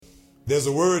There's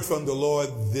a word from the Lord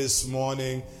this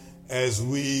morning as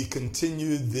we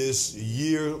continue this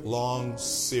year-long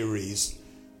series,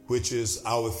 which is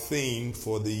our theme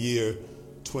for the year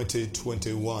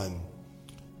 2021.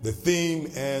 The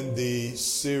theme and the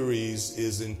series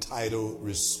is entitled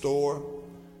Restore,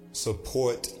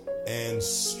 Support, and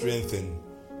Strengthen.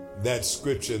 That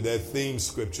scripture, that theme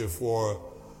scripture for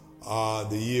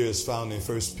the year is found in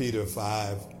 1 Peter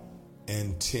 5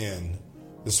 and 10.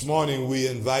 This morning we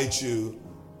invite you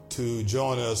to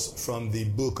join us from the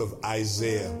book of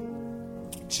Isaiah,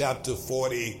 chapter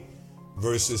 40,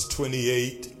 verses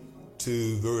 28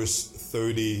 to verse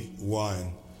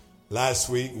 31. Last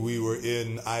week we were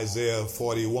in Isaiah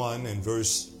 41 and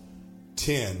verse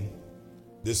 10.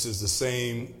 This is the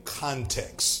same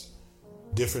context,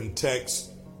 different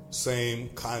text, same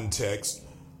context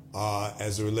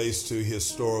as it relates to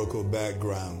historical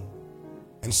background.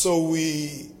 And so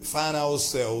we find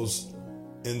ourselves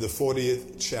in the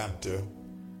 40th chapter,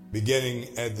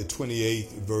 beginning at the 28th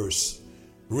verse,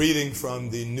 reading from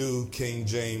the New King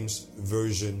James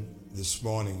Version this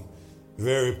morning.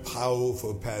 Very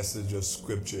powerful passage of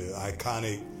scripture,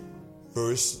 iconic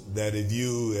verse that if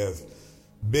you have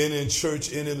been in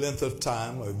church any length of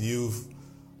time, or if you've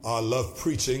loved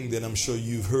preaching, then I'm sure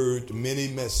you've heard many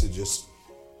messages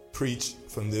preached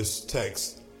from this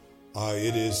text.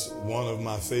 It is one of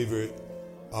my favorite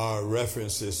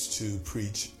references to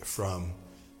preach from.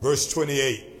 Verse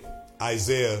 28,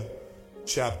 Isaiah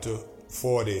chapter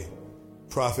 40.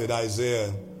 Prophet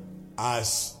Isaiah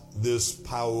asks this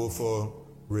powerful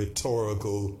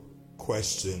rhetorical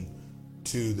question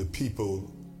to the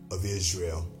people of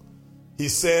Israel. He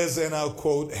says, and I'll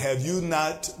quote, "Have you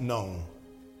not known?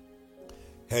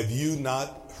 Have you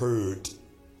not heard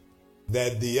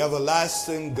that the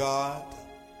everlasting God,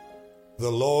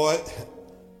 the Lord,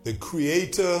 the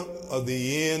creator of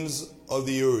the ends of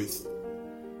the earth,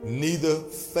 neither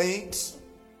faints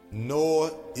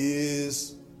nor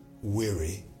is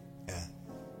weary.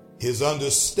 His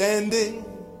understanding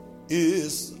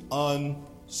is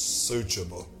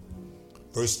unsearchable."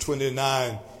 Verse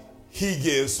 29, he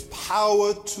gives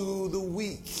power to the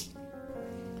weak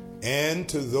and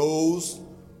to those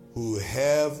who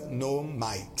have no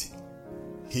might.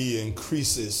 He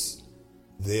increases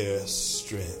their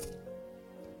strength.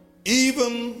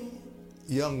 Even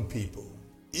young people,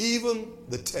 even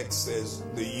the text says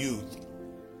the youth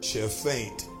shall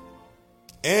faint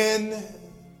and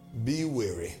be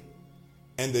weary,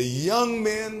 and the young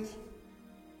men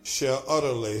shall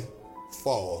utterly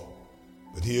fall.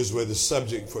 But here's where the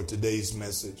subject for today's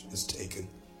message is taken.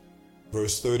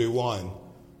 Verse 31,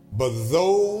 but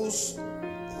those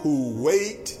who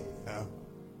wait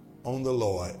on the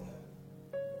Lord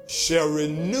shall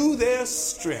renew their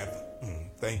strength.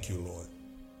 Thank you, Lord.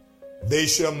 They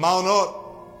shall mount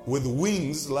up with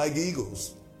wings like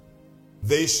eagles.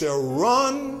 They shall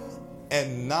run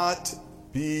and not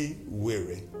be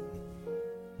weary.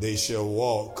 They shall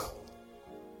walk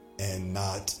and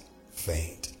not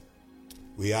faint.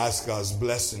 We ask God's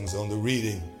blessings on the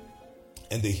reading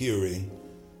and the hearing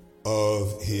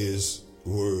of his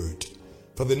word.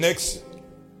 For the next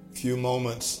few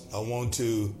moments, I want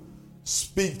to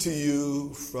speak to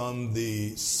you from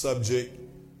the subject,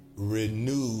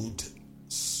 renewed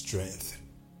strength.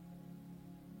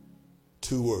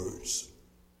 Two words,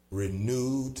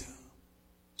 renewed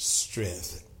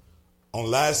strength. On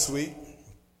last week,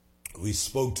 we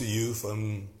spoke to you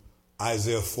from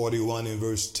Isaiah 41 and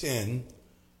verse 10.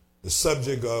 The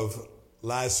subject of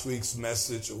last week's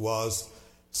message was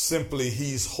simply,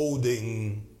 he's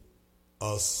holding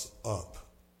us up.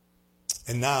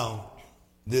 And now,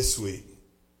 this week,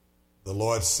 the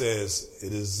Lord says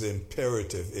it is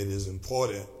imperative, it is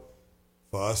important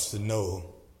for us to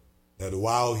know that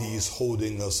while he's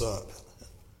holding us up,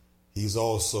 he's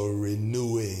also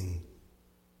renewing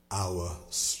our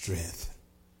strength.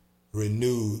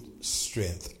 Renewed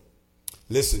strength.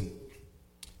 Listen,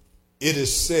 it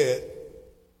is said,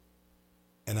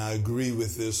 and I agree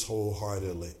with this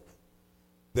wholeheartedly,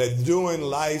 that during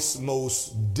life's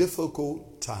most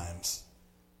difficult times,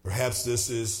 perhaps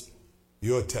this is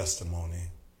your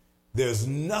testimony, there's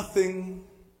nothing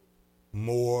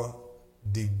more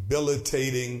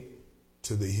debilitating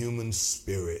to the human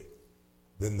spirit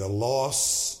than the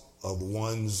loss of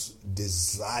one's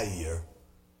desire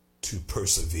to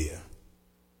persevere,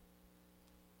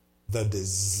 the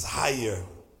desire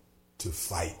to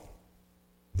fight,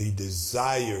 the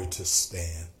desire to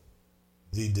stand,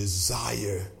 the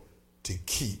desire to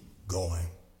keep going.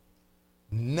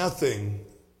 Nothing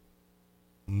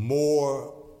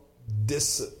more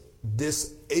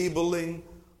disabling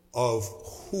of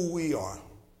who we are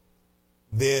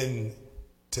than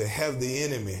to have the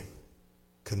enemy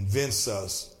convince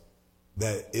us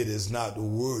that it is not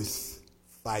worth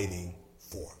fighting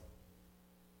for,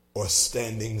 or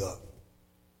standing up,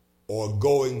 or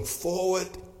going forward,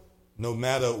 no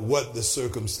matter what the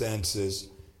circumstances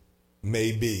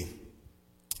may be.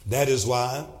 That is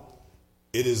why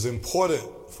it is important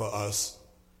for us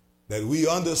that we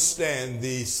understand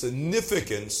the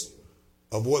significance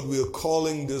of what we're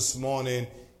calling this morning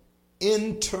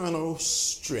internal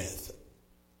strength,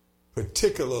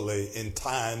 particularly in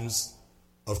times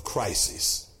of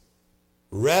crisis.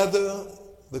 Rather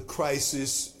the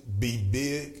crisis be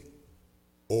big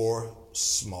or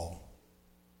small,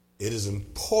 it is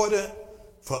important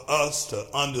for us to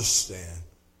understand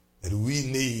that we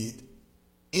need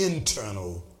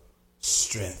internal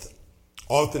strength.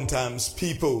 Oftentimes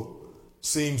people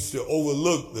seems to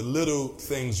overlook the little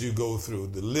things you go through,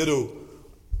 the little,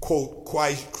 quote,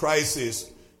 crisis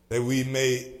that we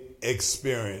may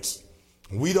experience.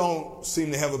 We don't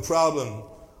seem to have a problem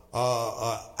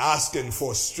asking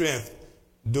for strength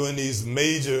during these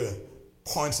major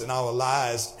points in our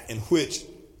lives in which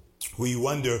we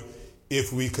wonder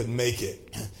if we could make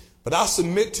it. But I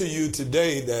submit to you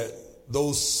today that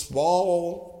those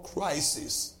small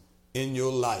crises in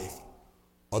your life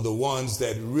are the ones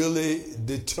that really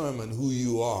determine who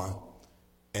you are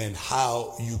and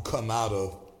how you come out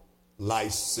of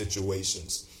life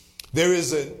situations. There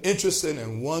is an interesting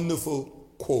and wonderful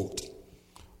quote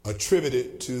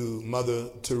attributed to Mother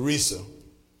Teresa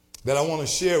that I want to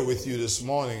share with you this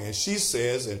morning. And she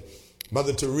says, and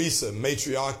Mother Teresa,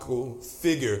 matriarchal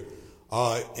figure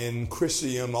in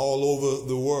Christendom all over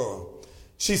the world,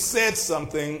 she said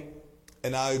something,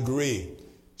 and I agree.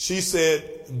 She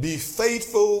said, be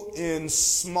faithful in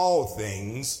small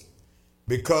things,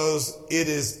 because it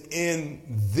is in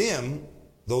them,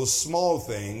 those small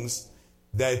things,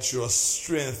 that your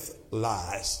strength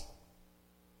lies.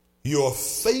 Your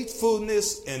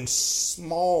faithfulness in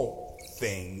small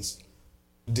things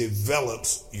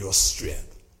develops your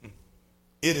strength.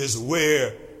 It is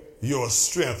where your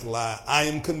strength lies. I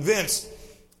am convinced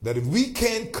that if we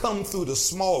can't come through the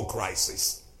small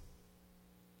crisis,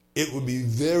 it would be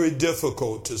very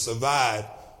difficult to survive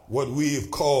what we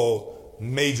have called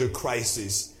major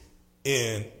crises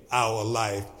in our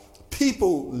life.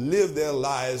 People live their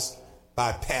lives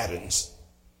by patterns.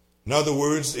 In other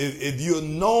words, if you're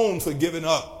known for giving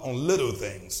up on little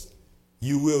things,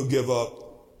 you will give up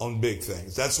on big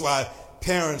things. That's why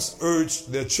parents urge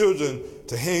their children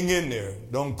to hang in there,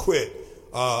 don't quit,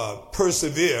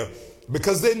 persevere,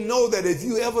 because they know that if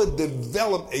you ever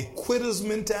develop a quitter's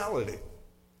mentality,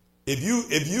 if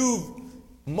you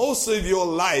most of your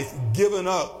life given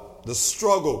up the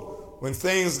struggle when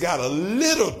things got a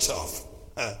little tough,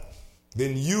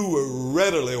 then you will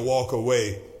readily walk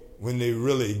away when they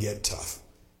really get tough.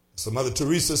 So Mother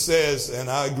Teresa says, and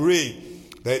I agree,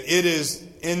 that it is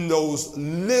in those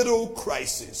little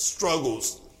crises,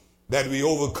 struggles that we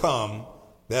overcome,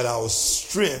 that our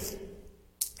strength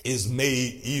is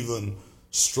made even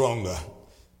stronger.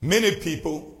 Many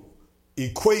people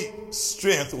equate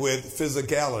strength with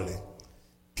physicality.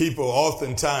 People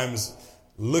oftentimes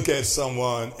look at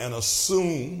someone and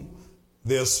assume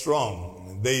they're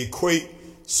strong. They equate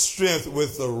strength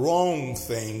with the wrong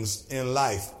things in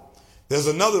life. There's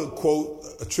another quote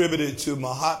attributed to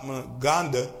Mahatma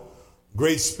Gandhi,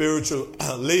 great spiritual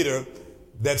leader,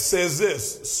 that says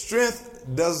this: strength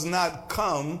does not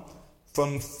come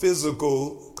from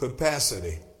physical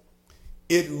capacity.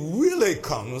 It really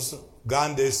comes,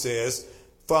 Gandhi says,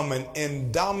 from an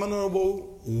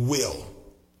indomitable will.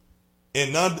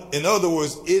 In other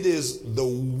words, it is the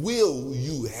will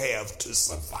you have to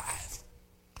survive.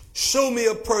 Show me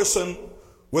a person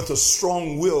with a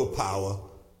strong willpower,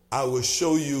 I will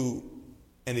show you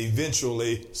an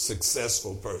eventually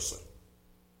successful person.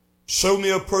 Show me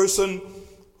a person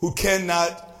who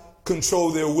cannot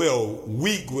control their will,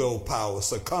 weak willpower,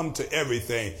 succumb to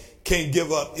everything, can't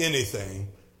give up anything.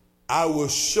 I will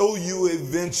show you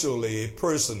eventually a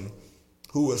person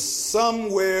who will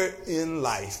somewhere in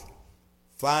life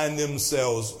find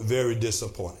themselves very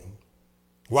disappointing.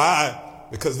 Why?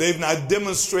 Because they've not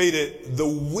demonstrated the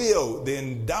will, the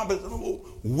indomitable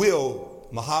will,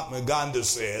 Mahatma Gandhi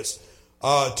says,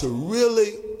 to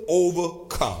really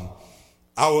overcome.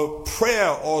 Our prayer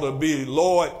ought to be,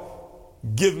 Lord,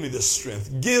 give me the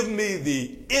strength. Give me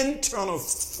the internal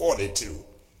fortitude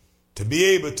to be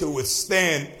able to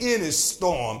withstand any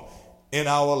storm in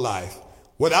our life.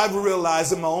 What I've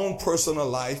realized in my own personal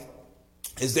life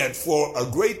is that for a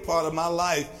great part of my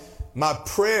life, my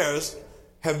prayers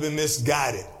have been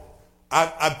misguided.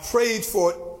 I prayed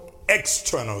for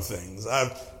external things.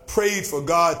 I've prayed for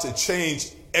God to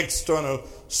change external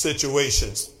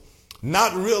situations.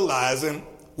 Not realizing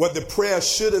what the prayer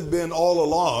should have been all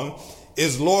along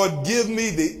is, Lord, give me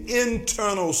the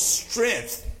internal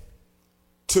strength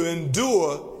to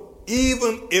endure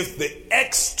even if the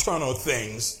external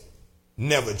things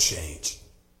never change.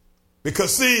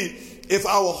 Because see, if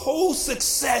our whole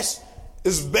success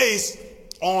is based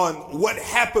on what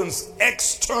happens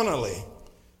externally,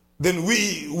 then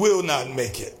we will not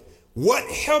make it. What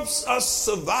helps us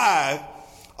survive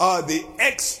the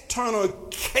external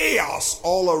chaos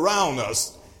all around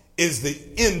us is the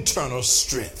internal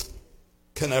strength.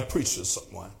 Can I preach to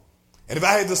someone? And if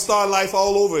I had to start life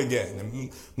all over again,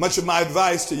 and much of my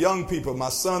advice to young people, my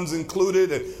sons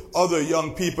included, and other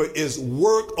young people, is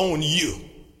work on you.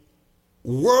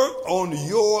 Work on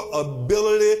your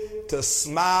ability to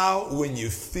smile when you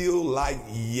feel like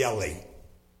yelling.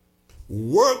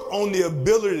 Work on the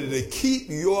ability to keep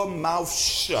your mouth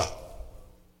shut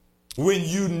when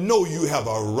you know you have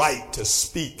a right to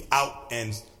speak out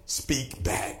and speak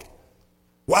back.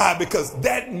 Why? Because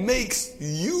that makes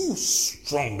you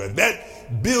stronger.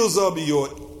 That builds up your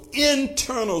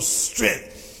internal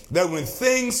strength, that when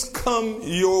things come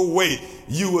your way,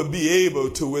 you will be able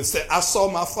to withstand. I saw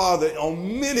my father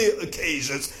on many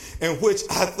occasions in which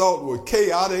I thought were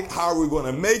chaotic. How are we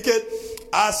going to make it?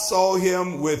 I saw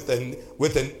him with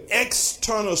an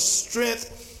external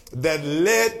strength that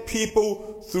led people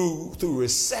through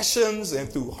recessions and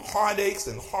through heartaches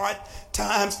and hard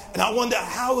times. And I wonder,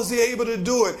 how was he able to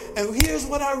do it? And here's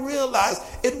what I realized.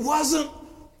 It wasn't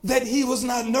that he was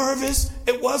not nervous.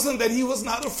 It wasn't that he was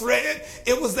not afraid.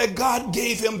 It was that God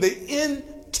gave him the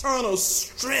internal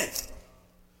strength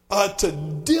to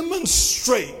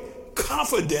demonstrate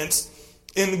confidence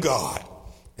in God.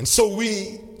 And so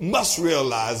we must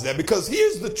realize that, because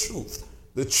here's the truth.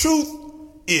 The truth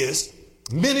is,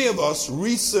 many of us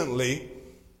recently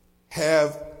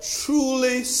have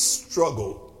truly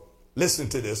struggled, listen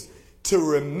to this, to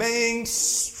remain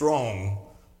strong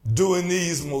during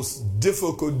these most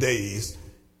difficult days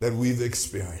that we've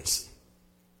experienced.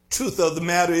 Truth of the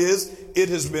matter is, it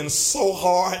has been so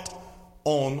hard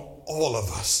on all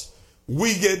of us.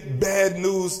 We get bad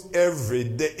news every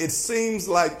day. It seems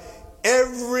like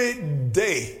every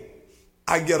day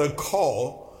I get a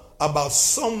call about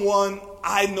someone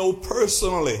I know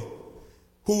personally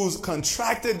who's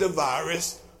contracted the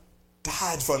virus,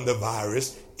 died from the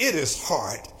virus. It is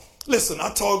hard. Listen,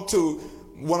 I talked to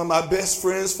one of my best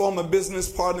friends, former business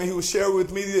partner, he was sharing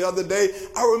with me the other day.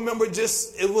 I remember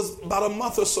it was about a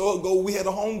month or so ago, we had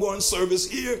a homegoing service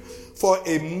here for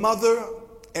a mother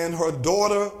and her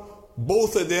daughter.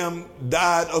 Both of them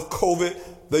died of COVID.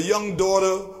 The young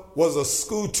daughter was a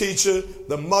school teacher.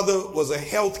 The mother was a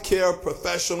healthcare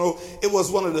professional. It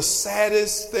was one of the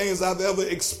saddest things I've ever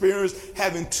experienced,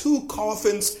 having two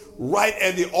coffins right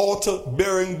at the altar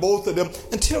burying both of them,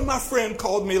 until my friend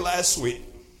called me last week.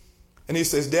 And he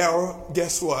says, Darryl,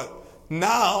 guess what?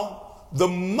 Now the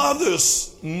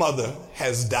mother's mother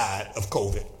has died of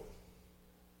COVID.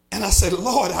 And I said,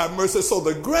 Lord have mercy. So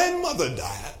the grandmother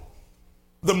died,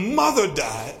 the mother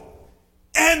died,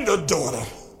 and the daughter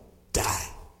died.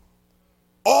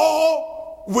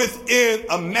 All within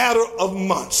a matter of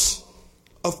months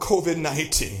of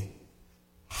COVID-19.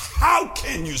 How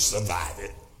can you survive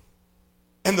it?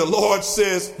 And the Lord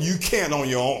says, you can't on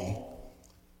your own.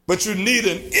 But you need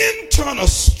an internal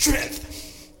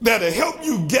strength that'll help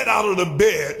you get out of the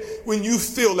bed when you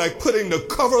feel like putting the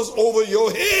covers over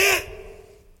your head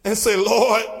and say,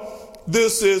 Lord,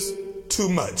 this is too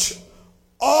much.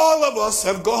 All of us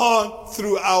have gone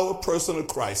through our personal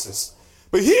crisis.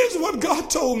 But here's what God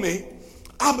told me.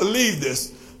 I believe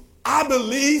this. I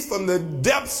believe from the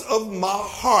depths of my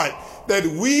heart that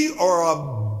we are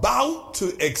about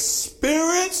to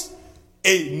experience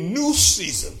a new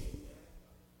season.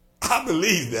 I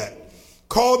believe that.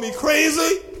 Call me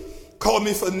crazy, call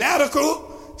me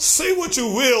fanatical, say what you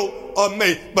will or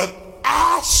may, but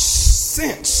I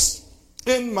sense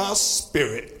in my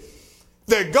spirit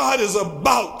that God is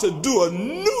about to do a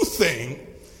new thing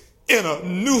in a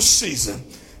new season.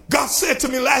 God said to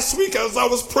me last week as I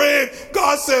was praying,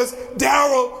 God says,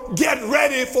 Darryl, get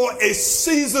ready for a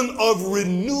season of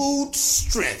renewed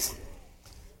strength.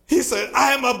 He said,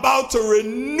 I am about to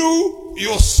renew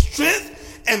your strength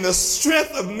and the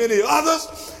strength of many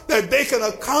others, that they can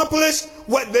accomplish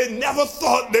what they never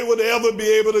thought they would ever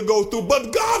be able to go through.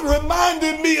 But God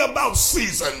reminded me about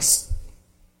seasons.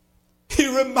 He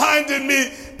reminded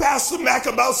me, Pastor Mac,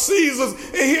 about seasons.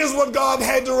 And here's what God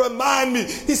had to remind me.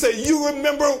 He said, you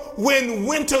remember when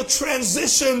winter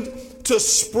transitioned to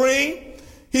spring?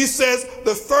 He says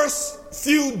the first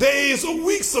few days or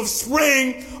weeks of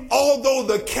spring although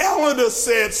the calendar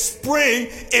said spring,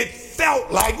 it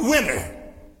felt like winter.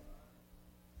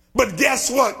 But guess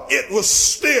what? It was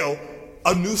still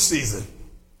a new season.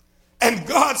 And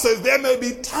God says there may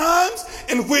be times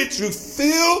in which you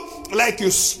feel like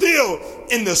you're still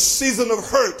in the season of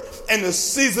hurt and the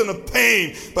season of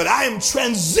pain. But I am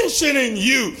transitioning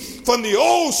you from the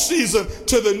old season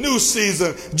to the new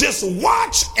season. Just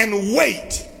watch and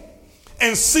wait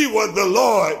and see what the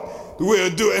Lord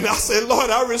will do. And I said, Lord,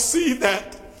 I receive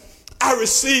that. I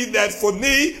receive that for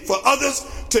me, for others,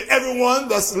 to everyone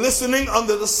that's listening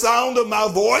under the sound of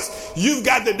my voice. You've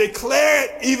got to declare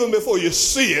it even before you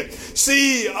see it.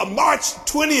 See, March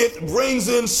 20th brings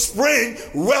in spring,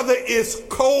 whether it's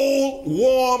cold,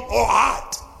 warm, or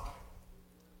hot.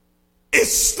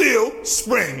 It's still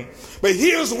spring. But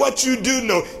here's what you do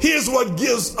know. Here's what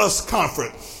gives us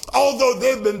comfort. Although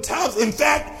there have been times, in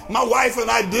fact, my wife and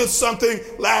I did something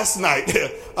last night.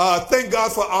 Thank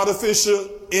God for artificial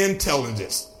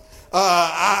intelligence.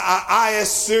 I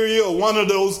asked Siri, or one of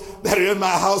those that are in my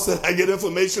house that I get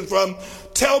information from,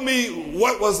 tell me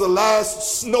what was the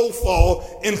last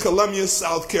snowfall in Columbia,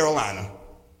 South Carolina.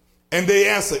 And they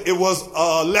answered, it was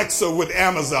Alexa with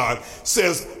Amazon,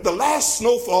 says the last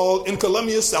snowfall in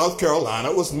Columbia, South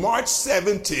Carolina was March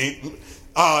 17th,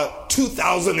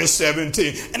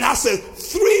 2017. And I said,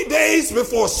 3 days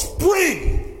before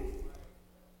spring,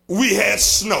 we had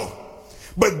snow.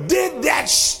 But did that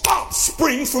stop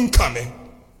spring from coming?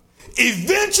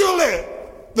 Eventually,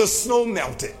 the snow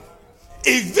melted.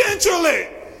 Eventually,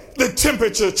 the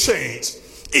temperature changed.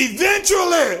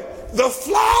 Eventually, the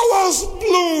flowers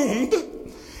bloomed.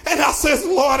 And I said,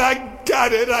 Lord, I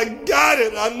got it.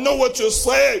 I know what you're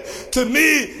saying to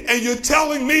me. And you're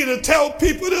telling me to tell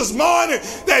people this morning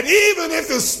that even if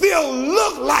it still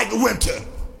look like winter,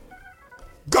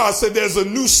 God said there's a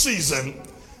new season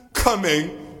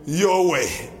coming your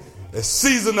way. A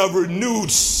season of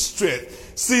renewed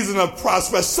strength, season of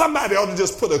prosperity. Somebody ought to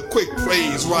just put a quick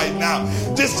praise right now.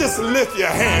 Just lift your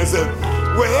hands, and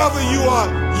wherever you are,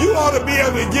 you ought to be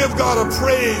able to give God a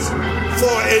praise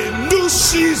for a new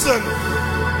season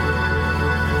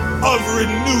of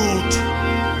renewed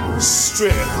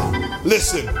strength.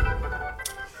 Listen,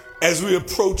 as we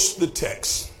approach the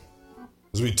text,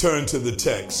 as we turn to the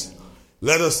text,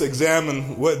 let us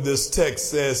examine what this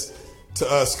text says to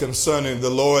us concerning the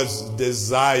Lord's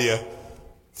desire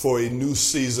for a new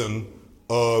season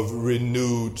of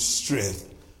renewed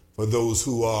strength for those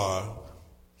who are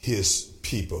his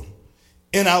people.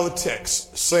 In our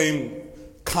text, same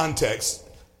context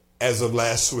as of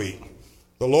last week,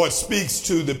 the Lord speaks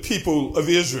to the people of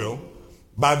Israel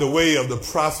by the way of the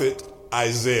prophet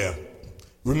Isaiah.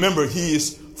 Remember, he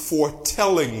is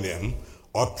foretelling them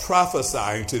or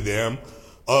prophesying to them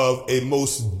of a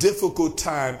most difficult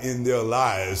time in their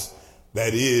lives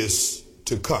that is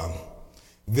to come.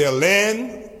 Their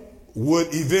land would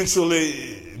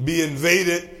eventually be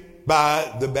invaded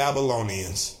by the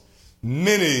Babylonians.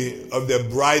 Many of their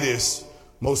brightest,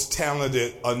 most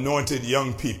talented, anointed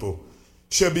young people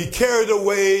shall be carried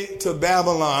away to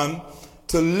Babylon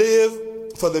to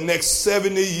live for the next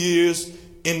 70 years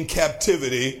in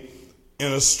captivity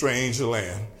in a strange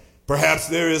land. Perhaps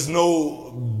there is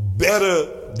no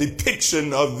better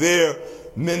depiction of their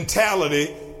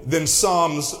mentality than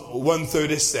Psalms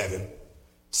 137.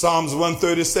 Psalms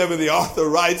 137, the author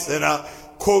writes, and I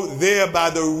quote, there by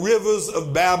the rivers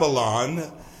of Babylon,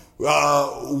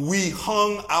 we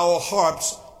hung our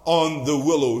harps on the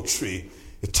willow tree.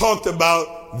 It talked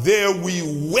about there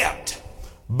we wept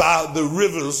by the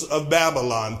rivers of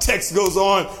Babylon. Text goes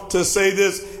on to say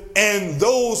this, and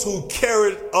those who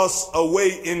carried us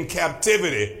away in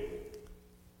captivity,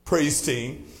 praise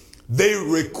team, they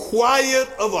required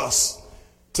of us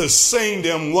to sing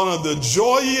them one of the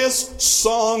joyous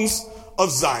songs of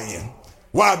Zion.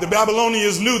 Why? The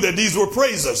Babylonians knew that these were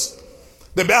praisers.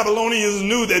 The Babylonians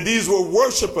knew that these were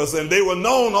worshipers, and they were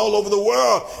known all over the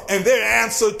world. And their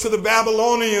answer to the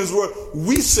Babylonians were,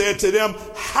 we said to them,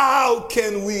 how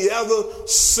can we ever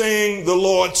sing the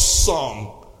Lord's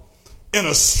song in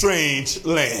a strange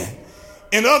land?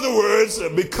 In other words,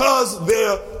 because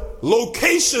their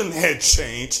location had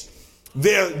changed,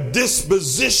 their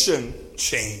disposition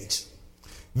changed,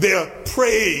 their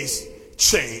praise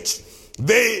changed.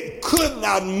 They could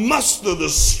not muster the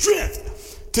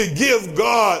strength to give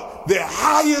God their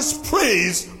highest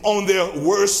praise on their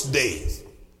worst days.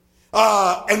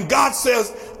 And God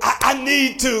says, I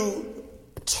need to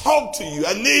talk to you.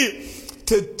 I need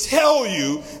to tell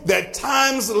you that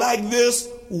times like this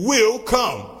will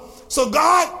come. So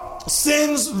God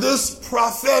sends this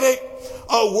prophetic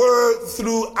word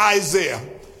through Isaiah.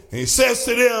 And he says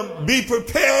to them, be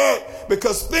prepared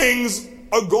because things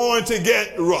are going to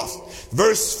get rough.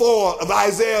 Verse 4 of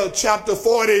Isaiah chapter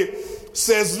 40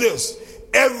 says this: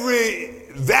 every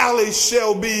valley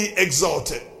shall be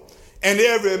exalted, and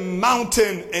every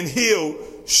mountain and hill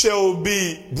shall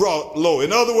be brought low.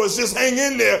 In other words, just hang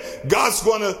in there. God's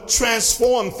going to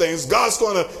transform things. God's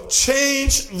going to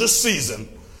change the season.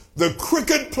 The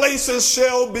crooked places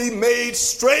shall be made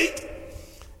straight,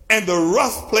 and the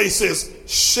rough places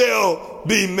shall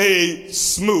be made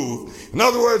smooth. In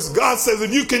other words, God says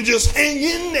if you can just hang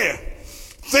in there,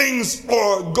 things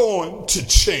are going to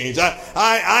change.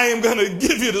 I am going to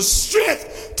give you the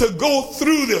strength to go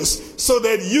through this so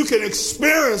that you can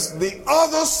experience the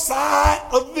other side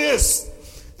of this.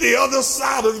 The other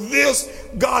side of this,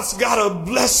 God's got a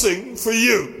blessing for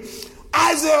you.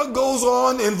 Isaiah goes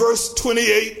on in verse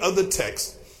 28 of the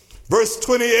text. Verse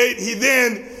 28, he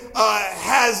then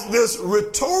has this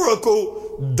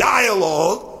rhetorical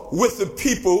dialogue with the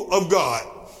people of God.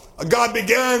 God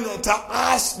began to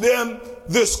ask them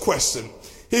this question.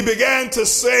 He began to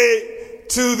say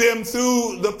to them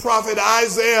through the prophet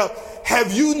Isaiah,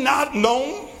 have you not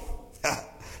known?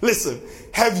 Listen,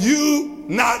 have you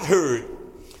not heard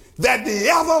that the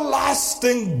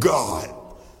everlasting God,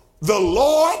 the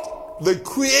Lord, the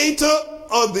creator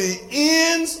of the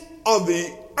ends of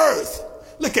the earth.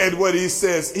 Look at what he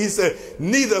says. He said,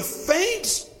 neither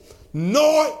faints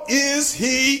nor is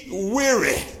he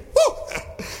weary. Woo.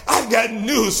 I've got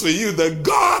news for you. The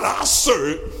God I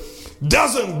serve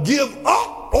doesn't give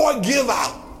up or give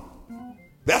out.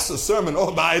 That's a sermon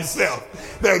all by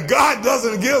itself. That God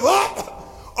doesn't give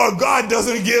up or God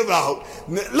doesn't give out.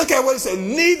 Look at what he said.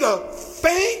 Neither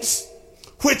faints,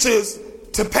 which is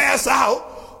to pass out,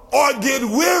 or get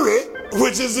weary,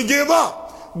 which is to give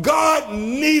up. God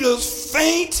neither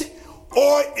faint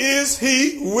or is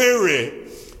he weary.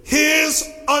 His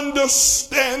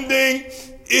understanding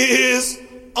is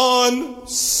unsearchable.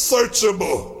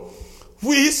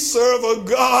 We serve a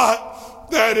God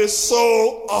that is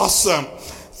so awesome.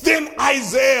 Then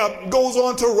Isaiah goes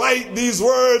on to write these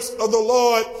words of the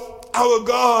Lord, our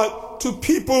God, to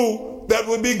people that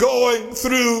would be going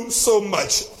through so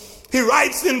much. He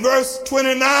writes in verse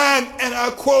 29, and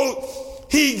I quote,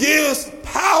 he gives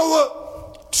power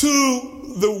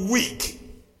to the weak,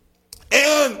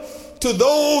 and to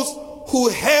those who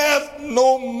have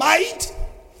no might,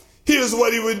 here's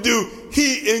what he would do.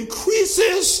 He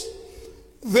increases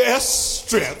their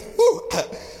strength.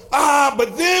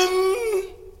 But then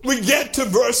we get to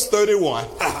verse 31.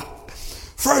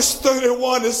 Verse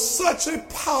 31 is such a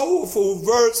powerful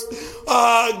verse.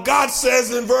 God says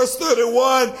in verse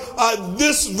 31,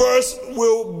 this verse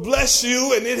will bless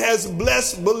you, and it has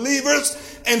blessed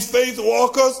believers and faith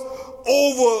walkers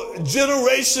over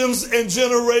generations and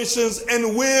generations,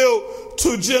 and will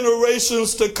to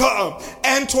generations to come.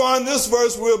 Antoine, this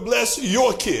verse will bless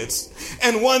your kids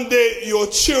and one day your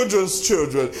children's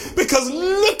children. Because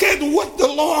look at what the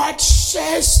Lord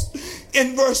says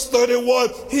in verse 31.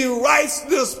 He writes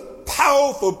this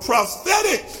powerful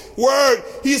prophetic word.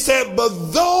 He said, but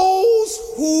those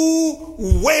who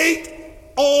wait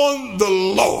on the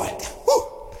Lord,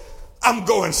 I'm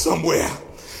going somewhere.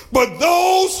 But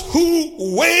those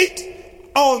who wait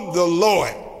on the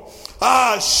Lord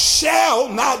shall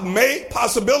not make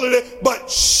possibility,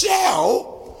 but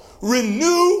shall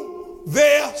renew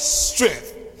their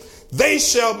strength. They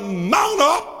shall mount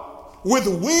up with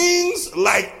wings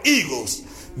like eagles.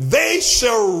 They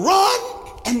shall run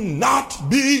and not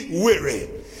be weary.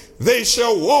 They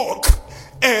shall walk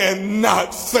and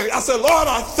not faint. I said, Lord,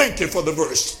 I thank you for the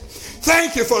verse.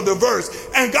 Thank you for the verse.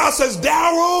 And God says,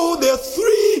 Darryl, there are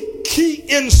three key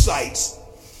insights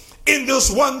in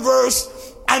this one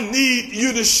verse I need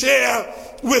you to share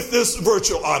with this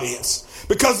virtual audience.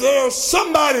 Because there's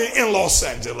somebody in Los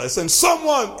Angeles, and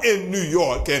someone in New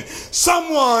York, and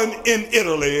someone in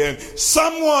Italy, and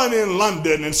someone in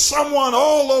London, and someone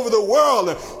all over the world,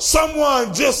 and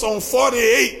someone just on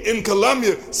 48 in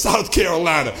Columbia, South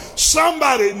Carolina.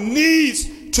 Somebody needs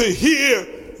to hear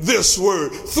this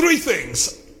word. Three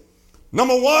things.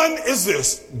 Number one is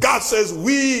this. God says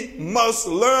we must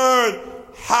learn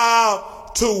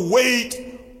how to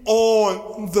wait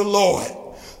on the Lord.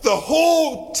 The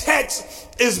whole text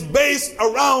is based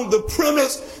around the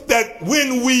premise that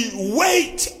when we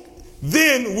wait,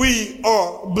 then we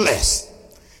are blessed.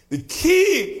 The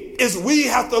key is we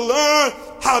have to learn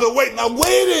how to wait. Now,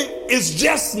 waiting is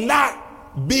just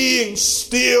not being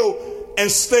still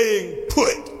and staying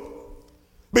put.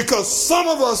 Because some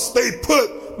of us stay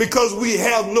put because we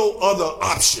have no other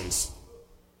options.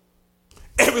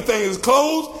 Everything is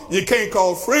closed. You can't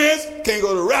call friends, can't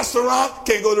go to a restaurant,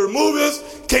 can't go to the movies,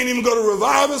 can't even go to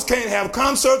revivals, can't have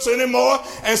concerts anymore.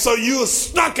 And so you are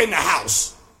stuck in the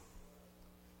house.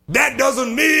 That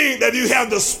doesn't mean that you have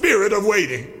the spirit of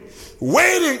waiting.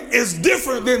 Waiting is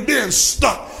different than being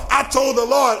stuck. I told the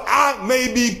Lord, I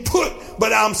may be put,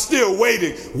 but I'm still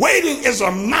waiting. Waiting is a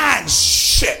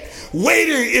mindset.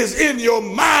 Waiting is in your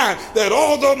mind that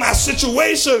although my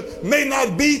situation may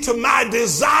not be to my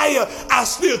desire, I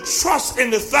still trust in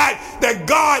the fact that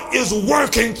God is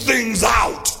working things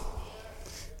out.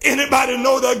 Anybody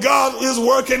know that God is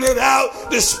working it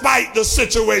out despite the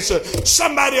situation?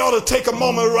 Somebody ought to take a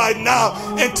moment right now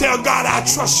and tell God, I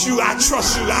trust you, I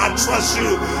trust you, I trust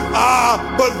you.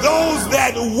 But those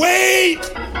that wait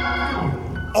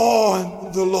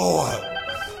on the Lord,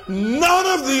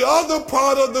 none of the other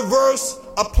part of the verse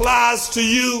applies to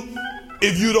you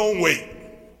if you don't wait.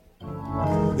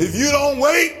 If you don't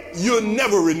wait, you'll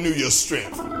never renew your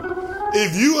strength.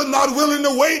 If you are not willing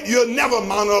to wait, you'll never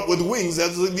mount up with wings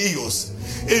as the eagles.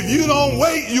 If you don't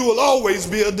wait, you will always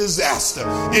be a disaster.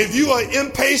 If you are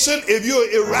impatient, if you are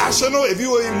irrational, if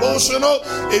you are emotional,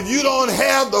 if you don't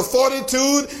have the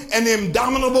fortitude and the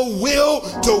indomitable will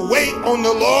to wait on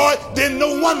the Lord, then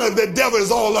no wonder the devil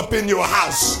is all up in your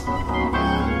house.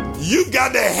 You've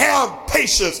got to have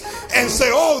patience and say,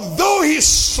 oh, though he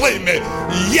slay me,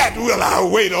 yet will I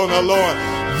wait on the Lord.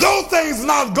 Though things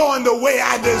not going the way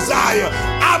I desire,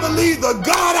 I believe the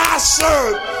God I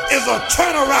serve is a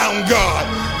turnaround God.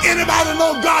 Anybody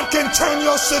know God can turn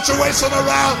your situation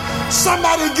around?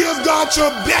 Somebody give God your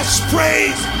best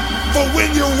praise, for when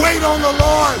you wait on the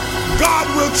Lord, God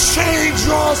will change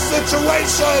your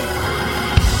situation.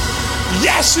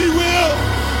 Yes, he will.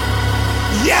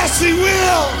 Yes, he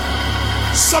will.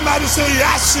 Somebody say,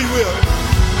 yes, he will.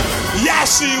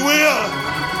 Yes, he will.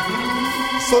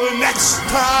 So the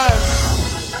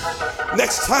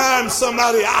next time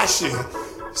somebody asks you,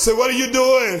 say, what are you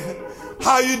doing?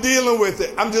 How are you dealing with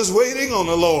it? I'm just waiting on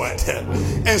the Lord.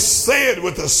 And say it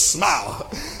with a smile.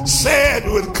 Say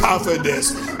it with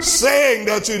confidence. Saying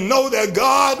that you know that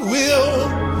God will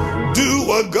do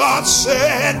what God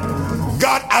said.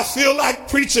 God, I feel like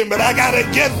preaching, but I got to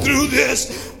get through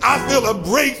this. I feel a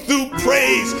breakthrough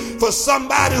praise for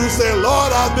somebody who said,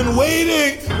 Lord, I've been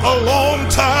waiting a long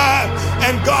time.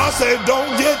 And God said,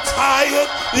 don't get tired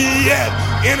yet.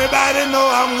 Anybody know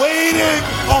I'm waiting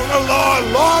on the Lord?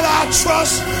 Lord, I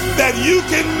trust that you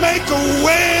can make a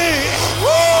way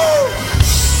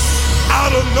out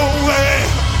of nowhere.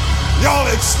 Y'all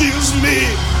excuse me.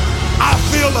 I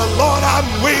feel the Lord, I'm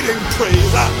waiting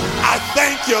praise. I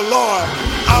thank you, Lord.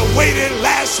 I waited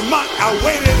last month. I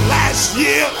waited last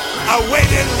year. I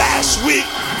waited last week.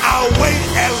 I'll wait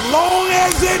as long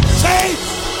as it takes.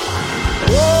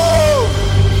 Woo!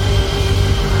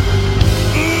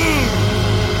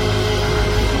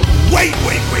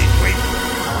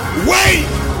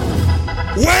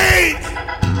 Wait.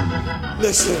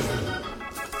 Listen,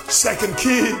 second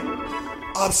key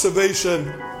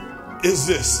observation is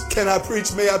this. Can I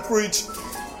preach? May I preach?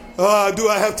 Do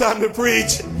I have time to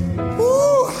preach?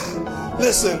 Woo.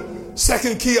 Listen,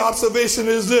 second key observation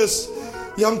is this.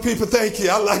 Young people, thank you.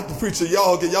 I like the preacher.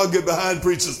 Y'all get behind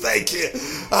preachers. Thank you.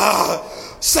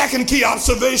 Second key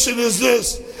observation is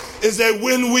this, is that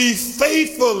when we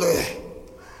faithfully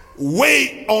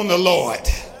wait on the Lord,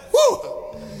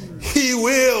 he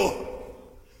will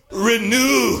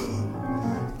renew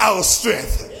our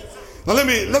strength. Now let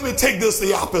me take this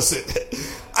the opposite.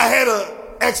 I had an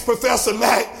ex-professor,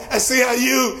 Mac, at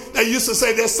CIU that used to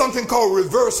say there's something called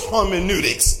reverse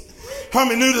hermeneutics.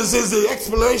 Hermeneutics is the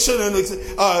explanation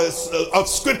of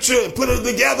scripture and put it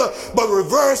together. But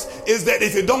reverse is that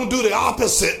if you don't do the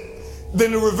opposite,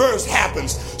 then the reverse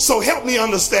happens. So help me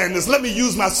understand this. Let me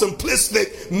use my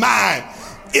simplistic mind.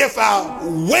 If I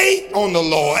wait on the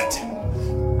Lord,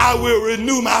 I will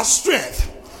renew my strength.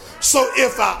 So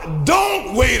if I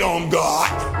don't wait on God,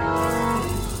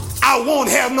 I won't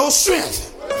have no strength.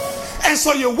 And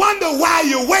so you wonder why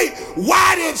you wait.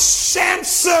 Why did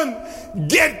Samson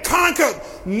get conquered?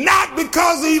 Not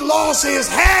because he lost his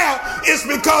hair, it's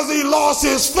because he lost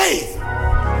his faith.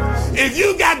 If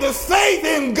you got the faith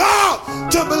in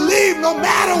God to believe no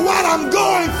matter what I'm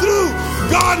going through,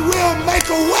 God will make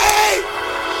a way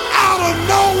out of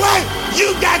no way.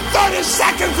 You got 30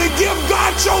 seconds to give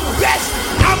God your best.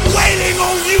 I'm waiting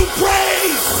on you,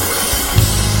 praise.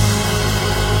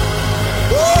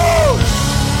 Woo!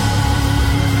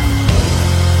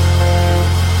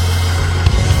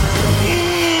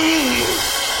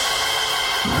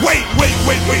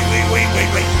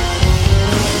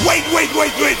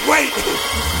 Wait.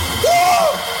 Woo!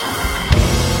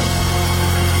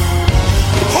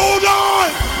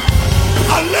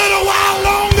 little while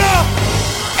longer,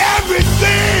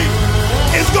 everything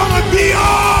is going to be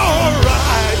all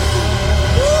right.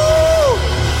 Woo!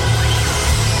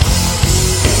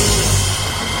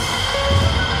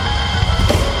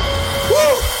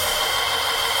 Woo!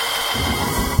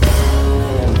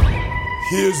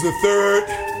 Here's the third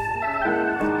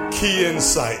key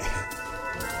insight.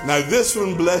 Now this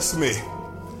one blessed me,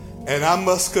 and I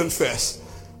must confess,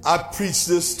 I preached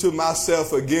this to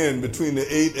myself again between the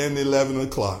 8 and 11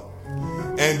 o'clock.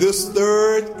 And this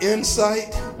third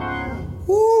insight,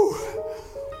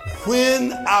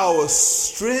 when our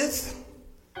strength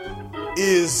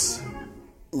is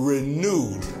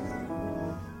renewed.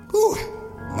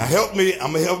 Now help me,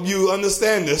 I'm going to help you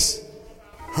understand this.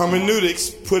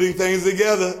 Hermeneutics, putting things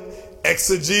together,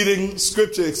 exegeting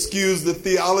scripture, excuse the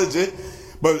theology,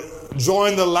 but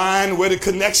join the line where the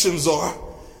connections are.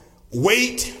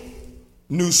 Wait,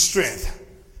 new strength.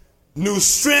 New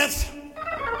strength,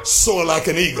 soar like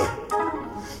an eagle.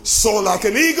 Soar like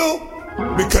an eagle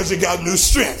because you got new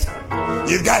strength.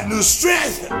 You got new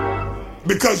strength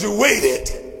because you waited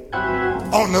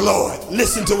on the Lord.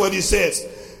 Listen to what he says.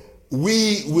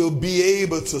 We will be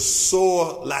able to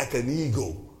soar like an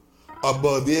eagle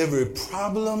above every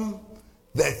problem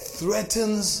that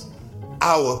threatens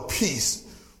our peace.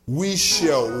 We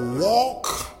shall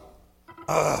walk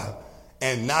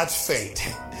and not faint.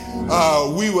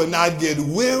 We will not get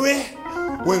weary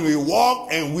when we walk,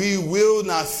 and we will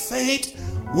not faint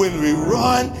when we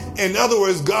run. In other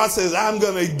words, God says, I'm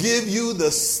going to give you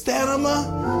the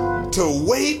stamina to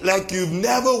wait like you've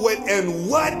never waited. And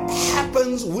what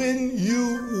happens when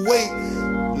you wait?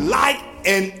 Like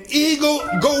an eagle.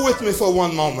 Go with me for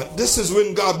one moment. This is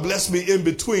when God blessed me in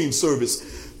between service.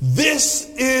 This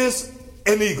is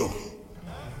an eagle.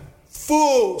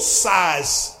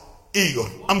 Full-size eagle.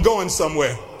 I'm going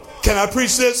somewhere. Can I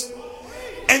preach this?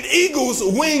 An eagle's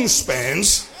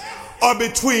wingspans are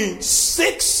between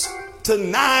 6 to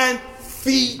 9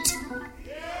 feet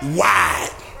wide.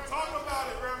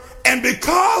 And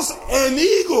because an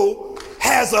eagle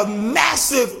has a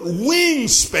massive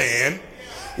wingspan,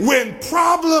 when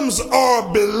problems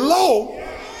are below,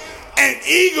 an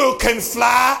eagle can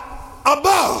fly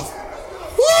above.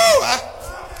 Woo!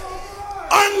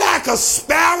 Unlike a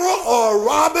sparrow or a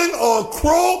robin or a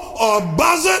crow or a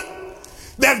buzzard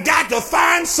that got to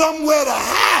find somewhere to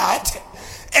hide,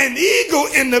 an eagle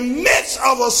in the midst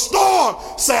of a storm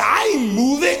say, I ain't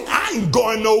moving, I ain't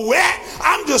going nowhere,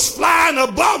 I'm just flying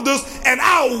above this, and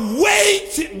I'll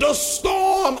wait the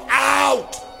storm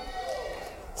out.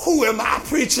 Who am I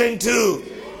preaching to?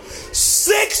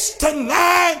 6 to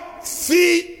 9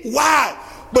 feet wide.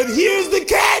 But here's the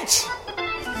catch.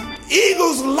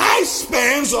 Eagles'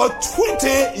 lifespans are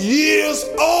 20 years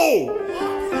old.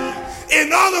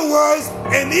 In other words,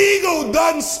 an eagle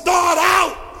doesn't start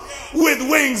out with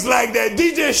wings like that.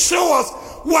 DJ, show us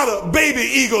what a baby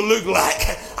eagle look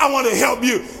like. I want to help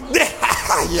you.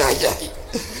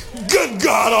 Good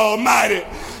God Almighty.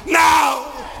 Now,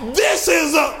 this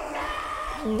is a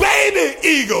baby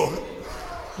eagle.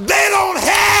 They don't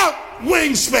have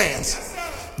wingspans.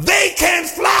 They can't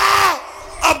fly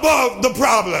above the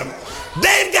problem.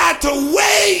 They've got to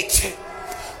wait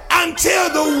until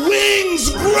the wings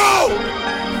grow.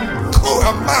 Who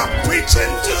am I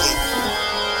preaching to?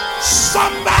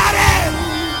 Somebody.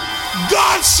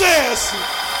 God says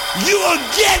you will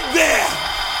get there,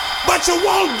 but you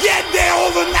won't get there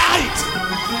overnight.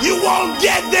 You won't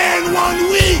get there in 1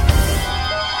 week.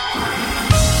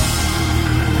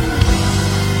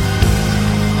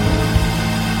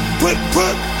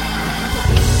 Put.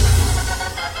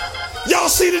 Y'all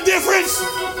see the difference?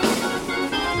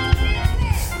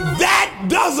 That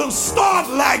doesn't start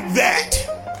like that.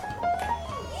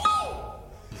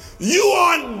 You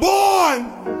aren't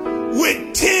born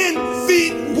with 10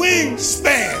 feet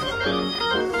wingspan.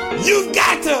 You've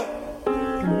got to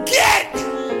get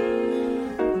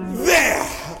there.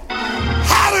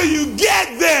 How do you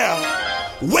get there?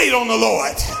 Wait on the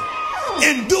Lord.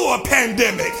 Endure a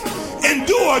pandemic.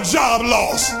 Endure a job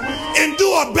loss.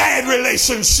 Endure a bad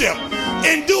relationship.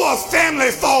 Endure a family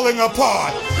falling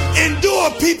apart. Endure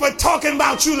people talking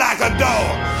about you like a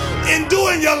dog.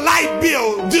 Enduring your light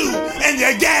bill due and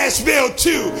your gas bill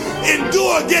too.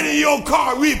 Endure getting your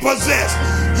car repossessed.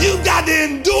 You got to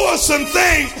endure some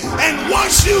things, and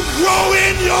once you grow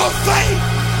in your faith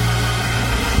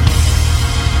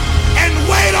and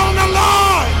wait on the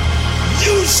Lord,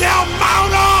 you shall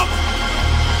mount up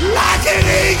like an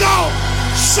eagle.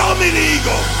 Show me the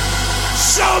eagle.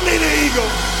 Show me the eagle.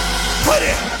 Put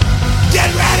it.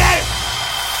 Get ready.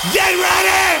 Get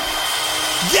ready.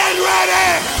 Get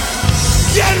ready.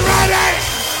 Get ready.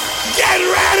 Get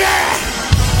ready.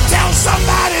 on,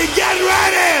 somebody, get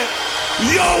ready.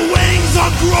 Your wings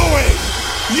are growing.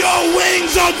 Your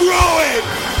wings are growing.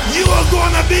 You are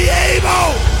going to be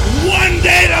able one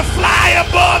day to fly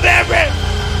above every.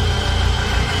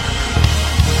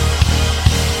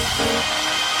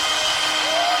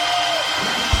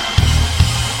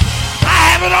 I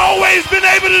haven't always been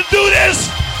able to do this,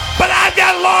 but I've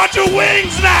got larger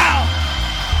wings now.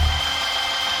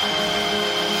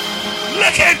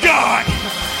 Look at God.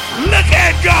 Look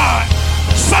at God.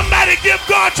 Somebody give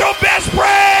God your best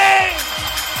praise.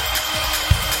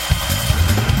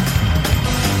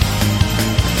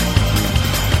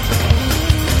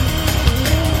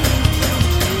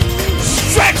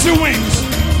 Stretch your wings.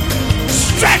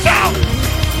 Stretch out.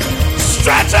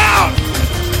 Stretch out.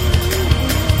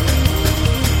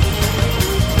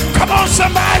 Come on,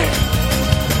 somebody.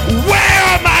 Where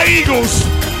are my eagles?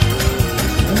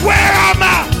 Where are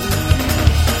my...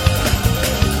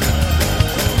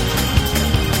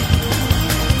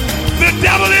 The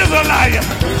devil is a liar.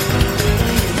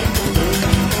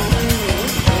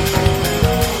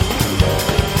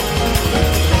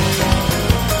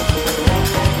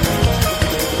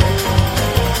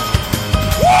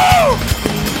 Woo!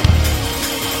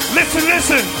 Listen,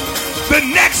 listen. The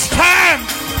next time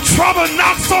trouble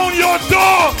knocks on your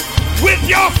door with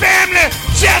your family,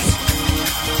 just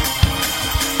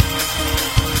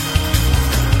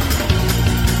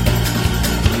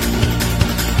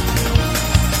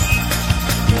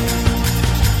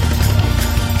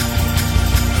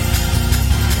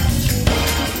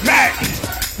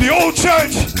the old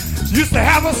church used to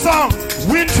have a song,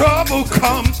 when trouble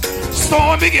comes,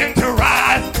 storm begin to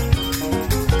rise.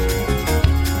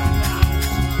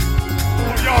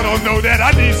 Oh, y'all don't know that.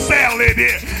 I need Sal in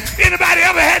here. Anybody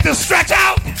ever had to stretch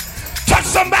out? Touch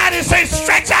somebody and say,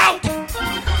 stretch out.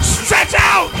 Stretch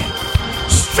out.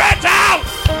 Stretch out.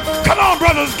 Come on,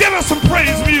 brothers, give us some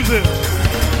praise music.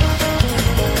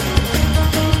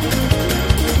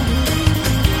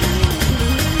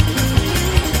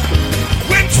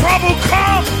 Trouble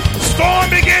come, storm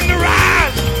begin to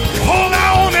rise. Hold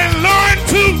on and learn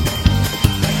to.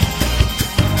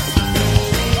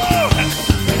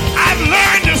 I've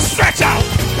learned to stretch out.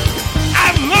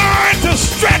 I've learned to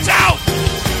stretch out.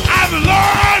 I've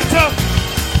learned to.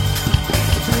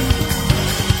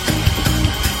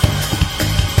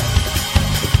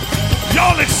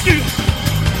 Y'all excuse.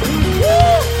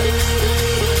 Woo!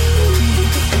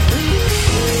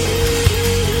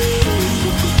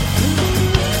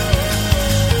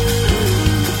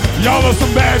 Y'all are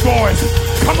some bad boys.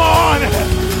 Come on.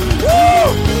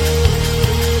 Woo!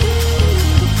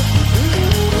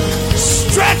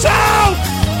 Stretch out.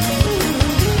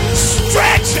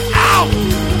 Stretch out.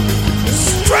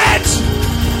 Stretch.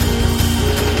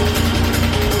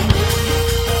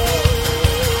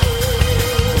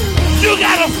 You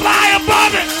got to fly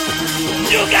above it.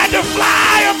 You got to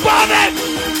fly above it.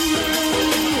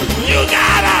 You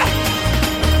got to.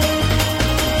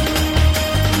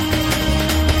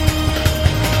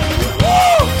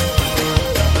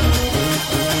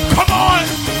 Come on.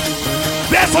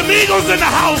 There's some eagles in the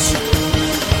house.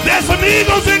 There's some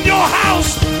eagles in your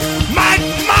house. My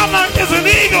mama is an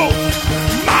eagle.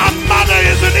 My mother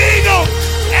is an eagle.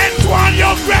 Antoine,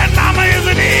 your grandmama is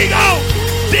an eagle.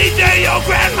 DJ, your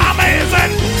grandmama is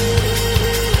an...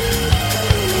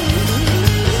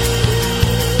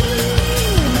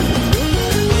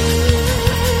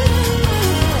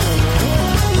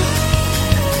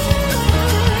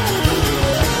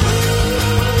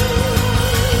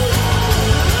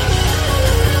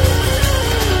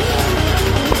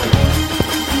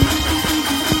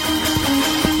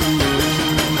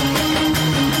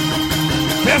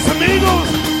 There's some eagles.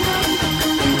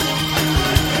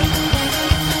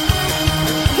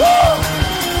 Woo!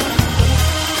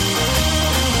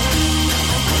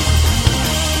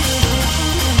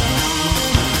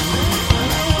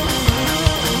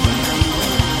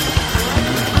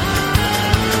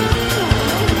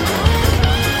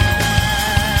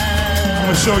 I'm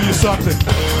going to show you something.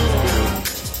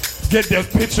 Get that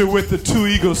picture with the two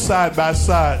eagles side by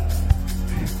side.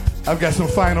 I've got some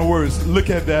final words. Look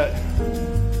at that.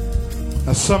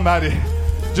 Now somebody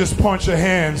just point your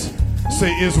hands,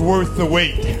 say it's worth the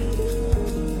wait.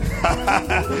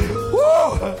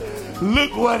 Woo!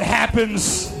 Look what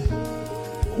happens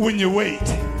when you wait.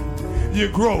 You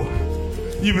grow.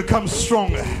 You become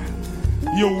stronger.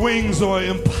 Your wings are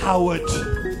empowered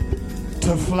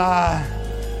to fly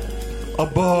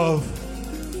above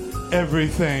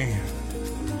everything.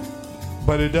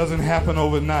 But it doesn't happen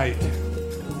overnight.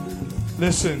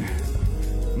 Listen.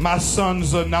 My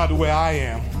sons are not where I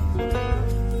am.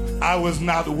 I was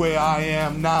not where I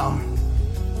am now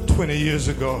 20 years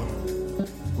ago,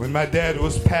 when my dad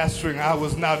was pastoring, I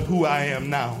was not who I am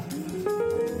now.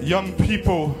 Young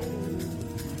people,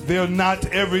 they're not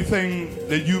everything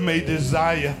that you may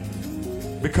desire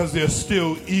because they're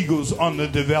still eagles under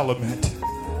development.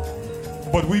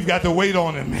 But we've got to wait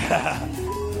on them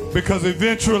because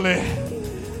eventually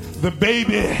the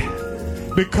baby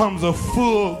becomes a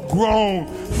full-grown,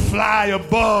 fly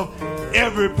above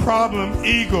every problem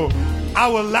eagle. I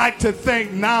would like to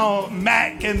thank now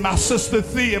Mac and my sister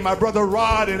Thea and my brother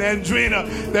Rod and Andrina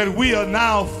that we are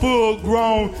now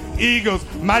full-grown eagles.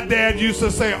 My dad used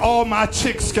to say all my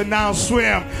chicks can now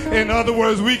swim. In other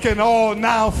words, we can all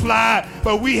now fly,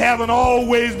 but we haven't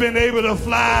always been able to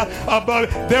fly.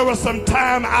 But there was some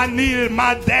time I needed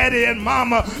my daddy and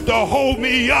mama to hold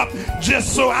me up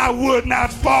just so I would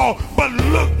not fall. But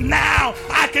look now,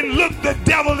 I can look the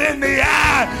devil in the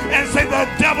eye and say the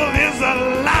devil is a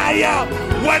liar.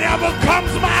 Whatever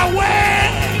comes my way.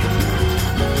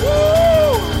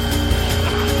 Woo!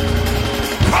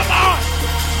 Come on.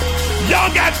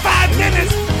 Y'all got 5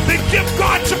 minutes to give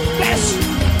God your best.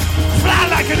 Fly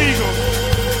like an eagle.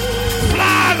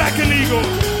 Fly like an eagle.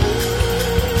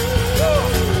 Woo!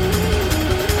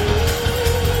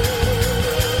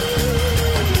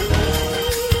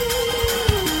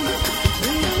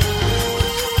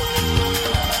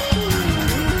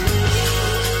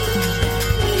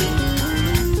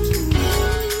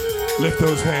 Lift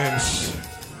those hands.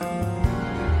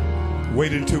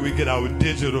 Wait until we get our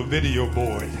digital video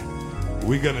board.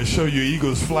 We're going to show you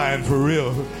eagles flying for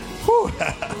real. Whew.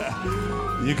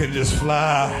 You can just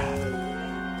fly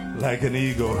like an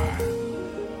eagle.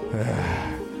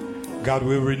 God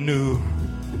will renew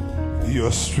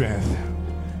your strength.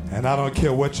 And I don't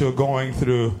care what you're going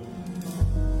through.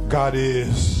 God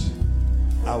is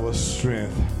our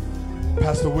strength.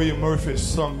 Pastor William Murphy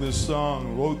sung this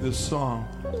song, wrote this song.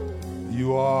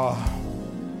 You are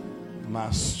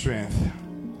my strength.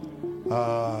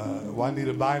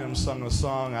 Juanita Bynum sung a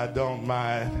song, I don't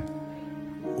mind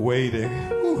waiting.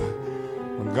 Whew.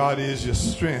 When God is your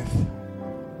strength,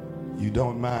 you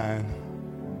don't mind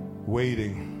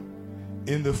waiting.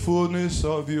 In the fullness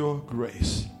of your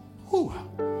grace, whew,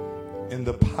 in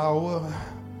the power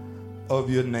of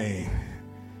your name.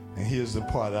 And here's the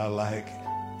part I like.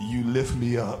 You lift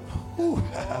me up.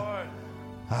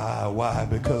 Why?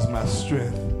 Because my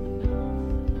strength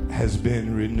has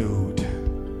been renewed.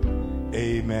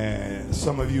 Amen.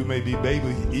 Some of you may be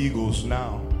baby eagles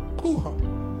now.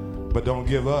 But don't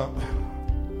give up.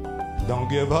 Don't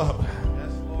give up.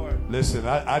 Yes, Lord. Listen,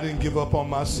 I didn't give up on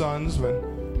my sons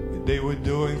when they were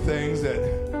doing things that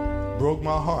broke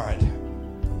my heart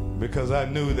because I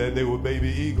knew that they were baby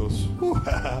eagles.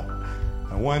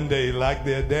 And one day, like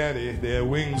their daddy, their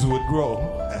wings would grow.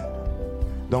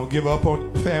 Don't give up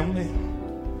on family.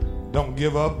 Don't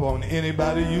give up on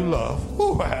anybody you love.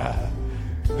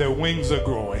 Their wings are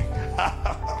growing.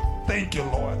 Thank you,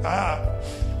 Lord.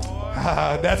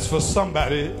 That's for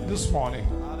somebody this morning.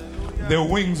 Their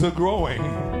wings are growing.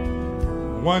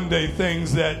 One day,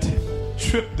 things that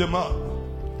tripped them up,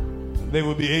 they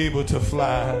will be able to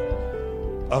fly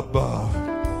above.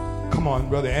 Come on,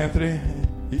 Brother Anthony.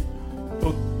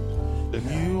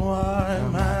 You are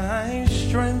my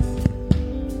strength.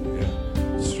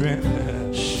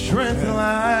 Strength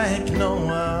like no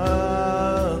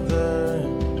other.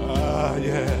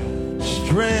 Yeah.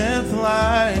 Strength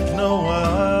like no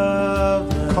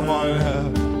other. Come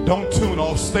on, don't tune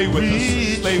off. Stay with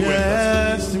us. Stay with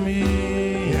us. Me.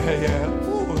 Yeah.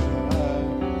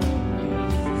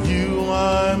 You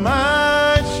are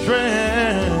my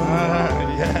strength.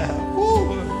 Yeah.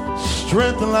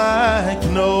 Strength like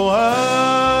no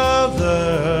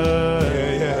other.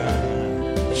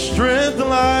 Strength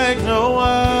like no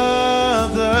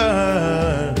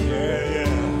other.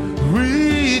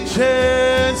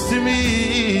 Reaches to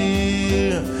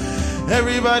me.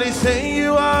 Everybody say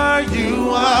you are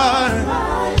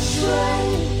my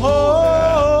strength.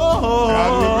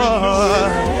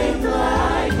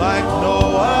 Like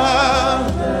no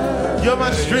other. You're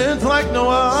my strength like no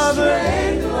other.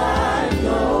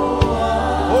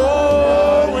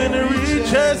 Oh, when it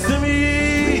reaches to me.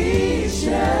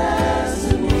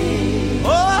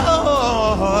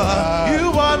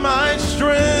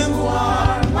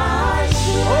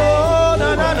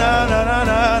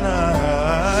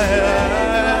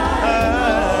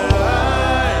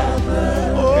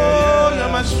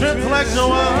 Strength like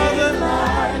no other.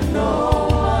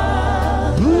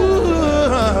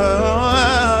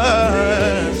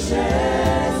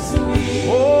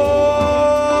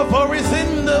 Oh, for it's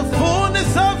in the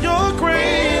fullness of your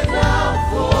grace.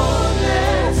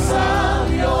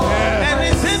 And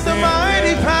it's in the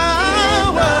mighty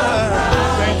power.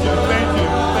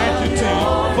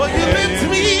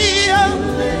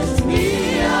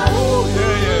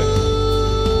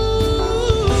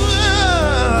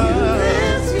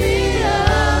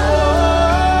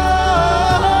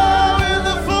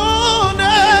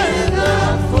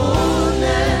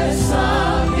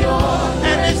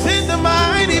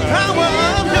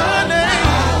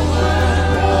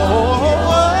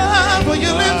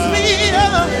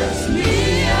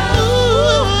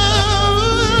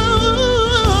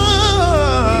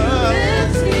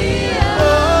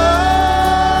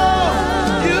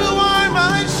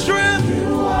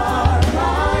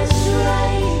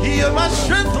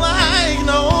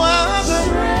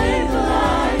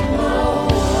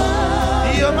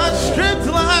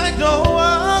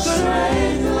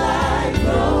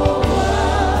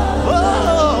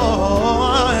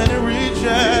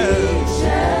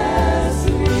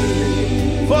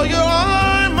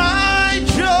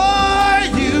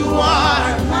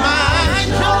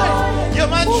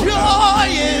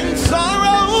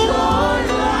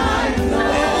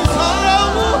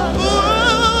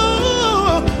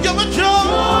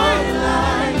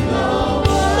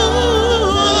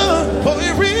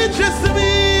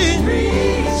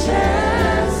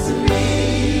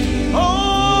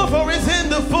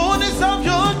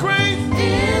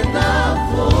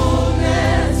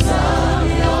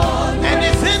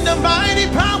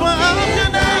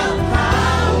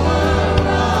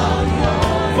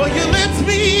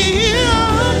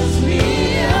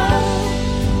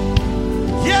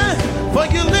 For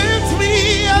you lift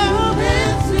me up.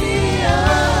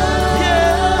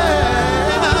 Yeah.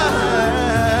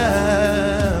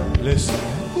 Listen,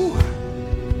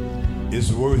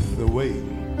 it's worth the wait.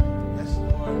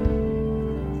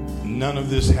 None of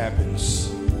this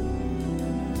happens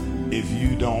if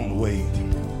you don't wait.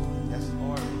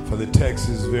 For the text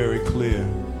is very clear.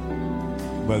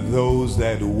 But those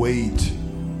that wait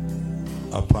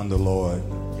upon the Lord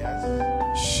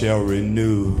shall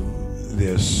renew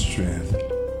their strength.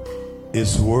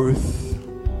 It's worth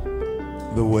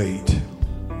the wait.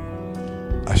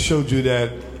 I showed you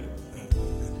that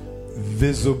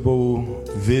visible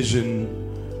vision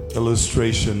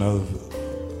illustration of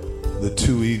the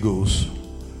two eagles.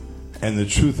 And the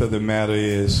truth of the matter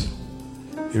is,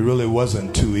 it really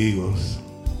wasn't two eagles.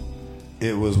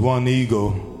 It was one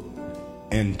eagle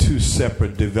in two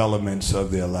separate developments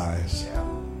of their lives.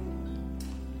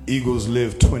 Eagles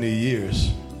live 20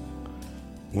 years.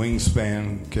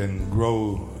 Wingspan can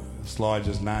grow as large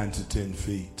as 9 to 10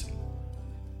 feet.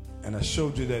 And I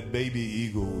showed you that baby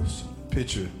eagle's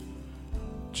picture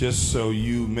just so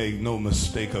you make no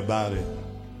mistake about it.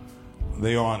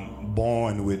 They aren't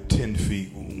born with 10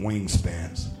 feet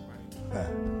wingspans.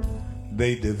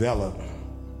 They develop.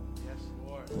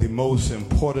 The most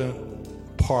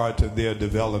important part of their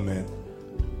development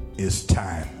is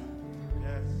time.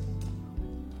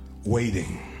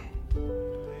 Waiting.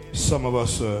 Some of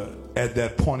us are at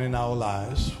that point in our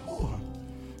lives,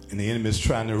 and the enemy is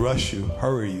trying to rush you,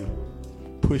 hurry you,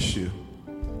 push you,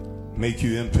 make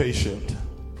you impatient.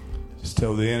 Just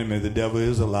tell the enemy the devil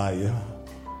is a liar.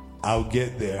 I'll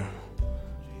get there,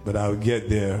 but I'll get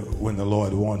there when the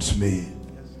Lord wants me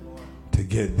to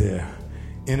get there.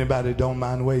 Anybody don't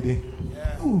mind waiting?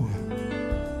 Ooh.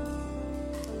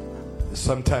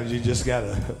 Sometimes you just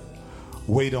gotta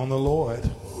wait on the Lord.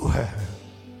 Ooh.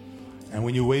 And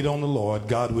when you wait on the Lord,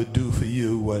 God will do for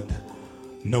you what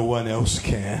no one else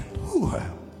can. Ooh.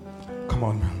 Come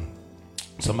on,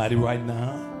 somebody right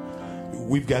now.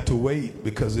 We've got to wait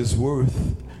because it's worth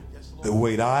the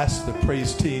wait. I asked the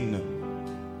praise team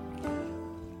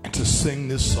to sing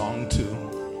this song too.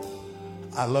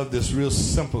 I love this real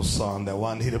simple song that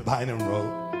Juanita Bynum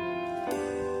wrote.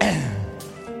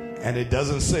 And it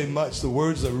doesn't say much. The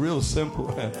words are real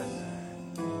simple.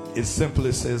 It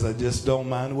simply says, I just don't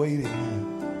mind waiting.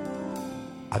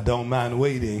 I don't mind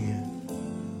waiting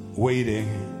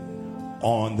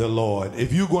on the Lord.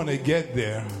 If you're going to get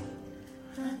there,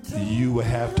 you will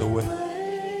have to wait.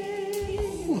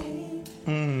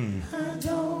 I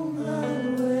don't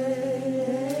mind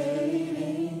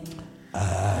waiting.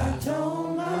 I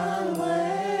don't mind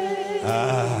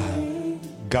waiting.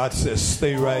 God says,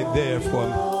 stay right there for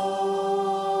me.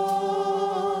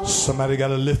 Somebody got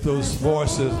to lift those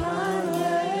voices.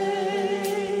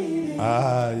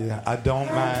 Yeah, I don't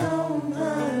mind.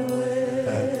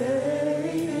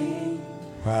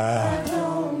 I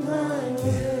don't mind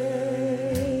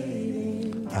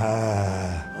waiting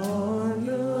on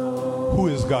the Lord. Who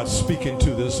is God speaking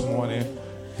to this morning?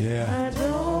 Yeah. I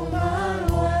don't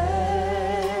mind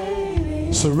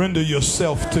waiting. Surrender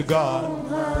yourself to God.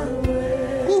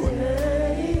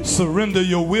 Surrender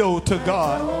your will to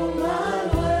God.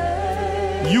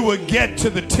 You will get to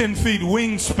the 10 feet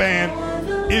wingspan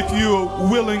if you're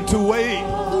willing to wait.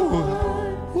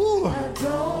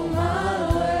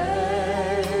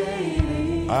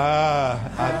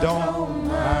 I don't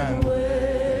mind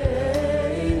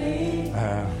waiting.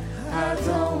 I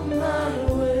don't mind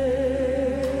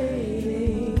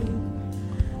waiting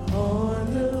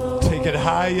on the Lord. Take it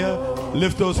higher.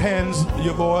 Lift those hands,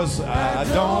 your voice. I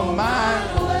don't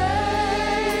mind.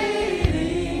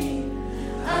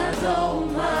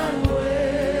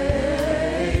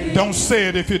 Don't say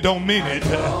it if you don't mean it.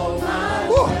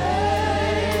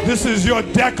 This is your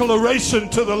declaration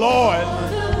to the Lord.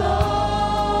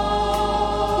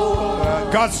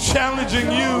 God's challenging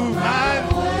you.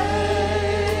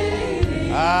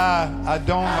 I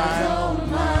don't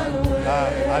mind.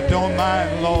 I don't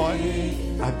mind, Lord.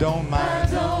 I don't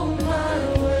mind.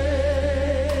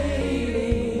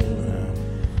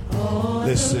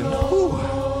 Listen.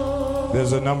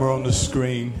 There's a number on the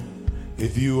screen.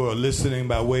 If you are listening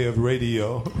by way of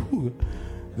radio,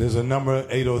 there's a number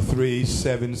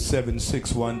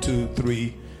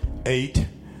 803-776-1238,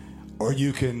 or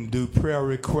you can do prayer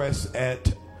requests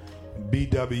at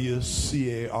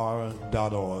bwcar.org.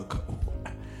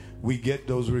 We get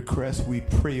those requests. We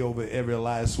pray over every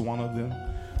last one of them.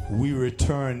 We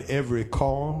return every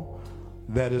call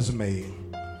that is made.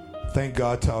 Thank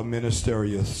God to our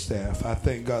ministerial staff. I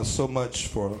thank God so much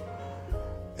for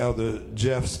Elder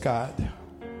Jeff Scott,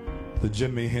 the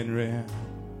Jimmy Henry,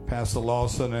 Pastor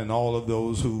Lawson and all of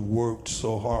those who worked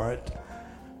so hard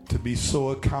to be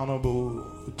so accountable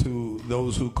to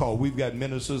those who call. We've got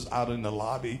ministers out in the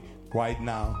lobby right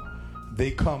now.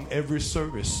 They come every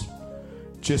service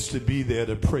just to be there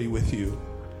to pray with you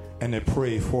and to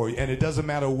pray for you. And it doesn't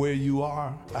matter where you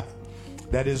are.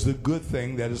 That is the good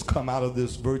thing that has come out of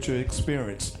this virtual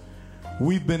experience.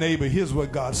 We've been able, here's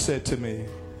what God said to me,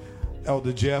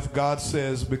 Elder Jeff. God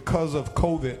says because of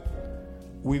COVID,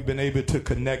 we've been able to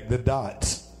connect the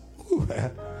dots. Ooh,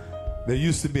 there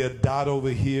used to be a dot over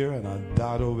here and a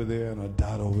dot over there and a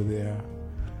dot over there.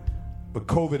 But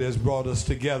COVID has brought us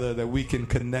together that we can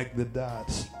connect the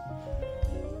dots.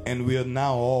 And we are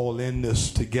now all in this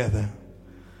together.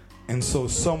 And so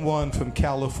someone from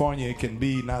California can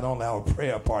be not only our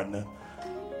prayer partner,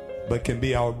 but can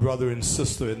be our brother and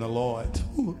sister in the Lord.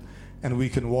 Ooh, and we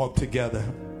can walk together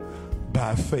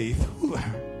by faith. Ooh.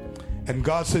 And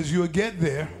God says you'll get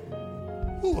there,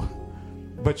 ooh,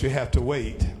 but you have to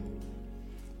wait.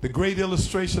 The great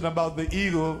illustration about the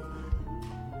eagle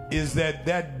is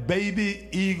that baby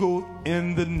eagle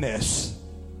in the nest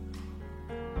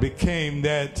became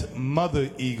that mother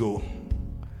eagle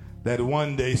that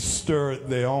one day stirred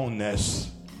their own nest.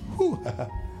 Whew.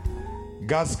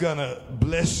 God's gonna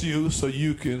bless you so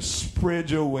you can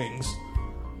spread your wings.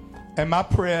 And my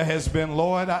prayer has been,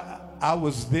 Lord, I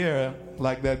was there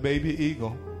like that baby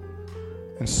eagle.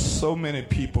 And so many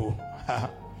people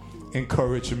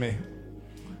encourage me.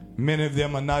 Many of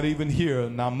them are not even here.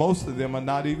 Now, most of them are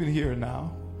not even here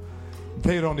now.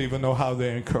 They don't even know how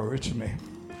they encourage me.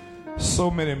 So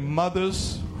many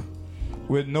mothers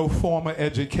with no formal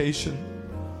education.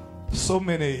 So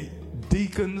many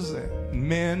deacons and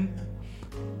men.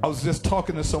 I was just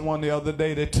talking to someone the other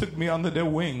day. They took me under their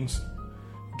wings,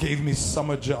 gave me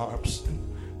summer jobs,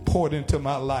 poured into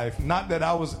my life. Not that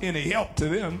I was any help to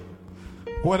them.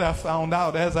 What I found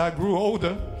out as I grew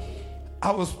older,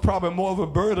 I was probably more of a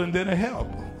burden than a help.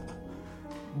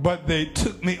 But they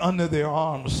took me under their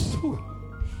arms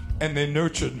and they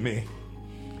nurtured me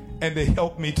and they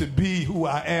helped me to be who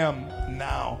I am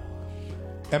now.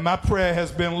 And my prayer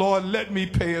has been, Lord, let me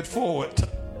pay it forward.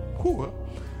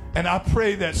 And I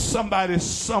pray that somebody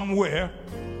somewhere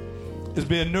is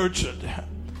being nurtured.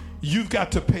 You've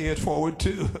got to pay it forward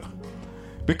too,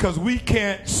 because we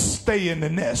can't stay in the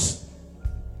nest.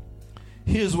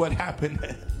 Here's what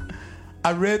happened.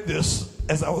 I read this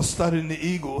as I was studying the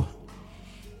eagle.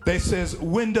 They says,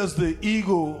 when does the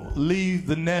eagle leave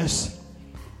the nest?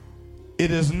 It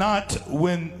is not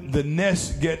when the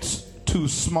nest gets too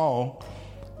small.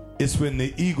 It's when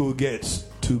the eagle gets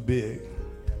too big.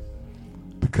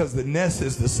 Because the nest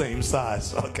is the same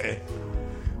size, okay?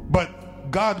 But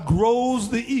God grows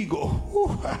the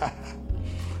eagle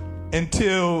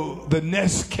until the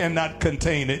nest cannot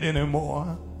contain it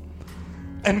anymore.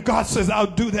 And God says, I'll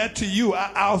do that to you.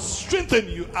 I'll strengthen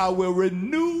you. I will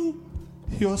renew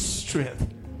your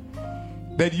strength.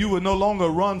 That you will no longer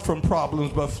run from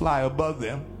problems, but fly above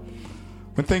them.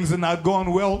 When things are not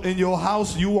going well in your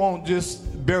house, you won't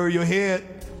just bury your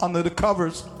head under the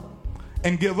covers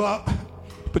and give up,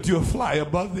 but you'll fly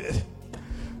above it.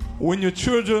 When your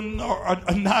children are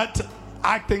not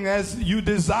acting as you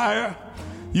desire,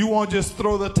 you won't just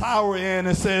throw the towel in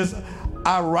and says,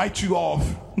 I write you off.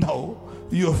 No.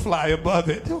 You'll fly above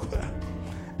it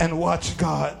and watch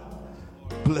God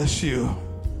bless you.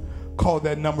 Call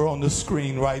that number on the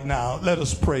screen right now. Let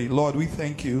us pray. Lord, we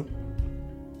thank you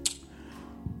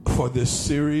for this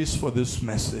series, for this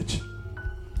message.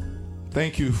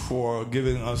 Thank you for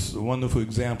giving us a wonderful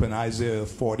example in Isaiah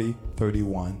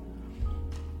 40:31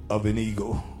 of an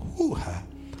eagle. Ooh.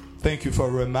 Thank you for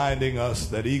reminding us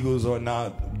that eagles are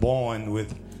not born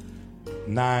with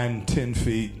 9-10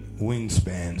 feet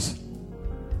wingspans.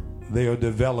 They are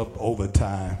developed over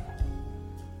time.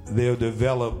 They are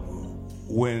developed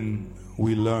when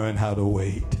we learn how to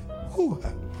wait. Ooh.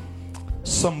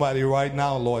 Somebody right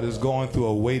now, Lord, is going through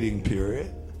a waiting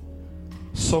period.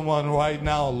 Someone right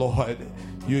now, Lord,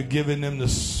 you're giving them the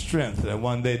strength that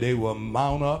one day they will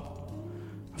mount up,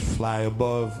 fly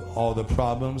above all the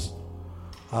problems.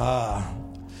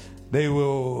 They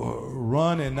will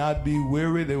run and not be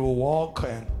weary. They will walk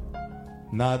and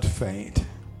not faint.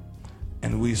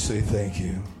 And we say thank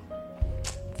you.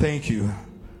 Thank you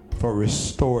for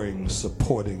restoring,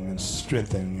 supporting, and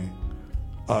strengthening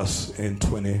us in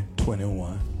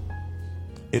 2021.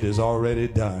 It is already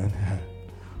done.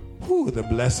 Whew, the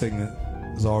blessing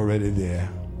is already there.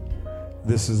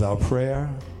 This is our prayer.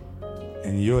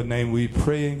 In your name we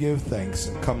pray and give thanks.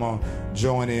 And come on,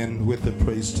 join in with the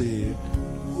praise to you.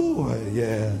 Ooh,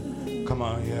 yeah. Come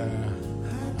on, yeah.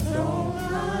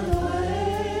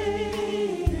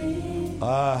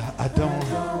 I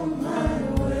don't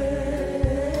mind waiting.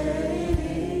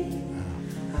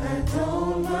 I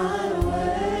don't mind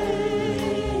waiting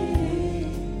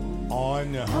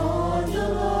on you. on the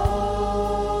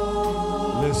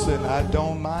Lord. Listen, I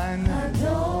don't mind. I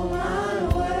don't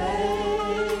mind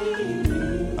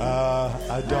waiting.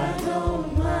 I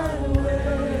don't. Mind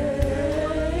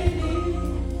waiting.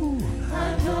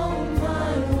 I don't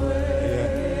mind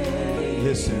waiting.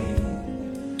 Listen.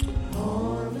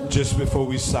 Just before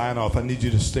we sign off, I need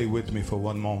you to stay with me for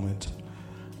one moment.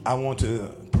 I want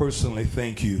to personally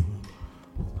thank you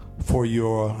for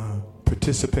your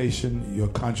participation, your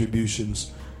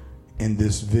contributions in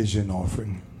this vision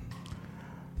offering.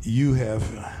 You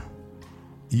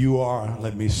are,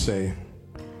 let me say,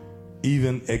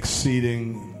 even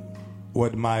exceeding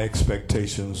what my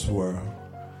expectations were,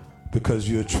 because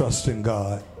you're trusting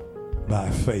God by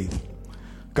faith.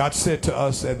 God said to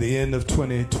us at the end of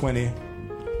 2020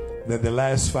 that the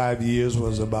last 5 years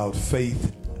was about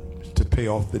faith to pay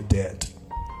off the debt.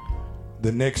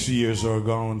 The next years are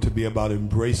going to be about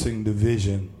embracing the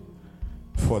vision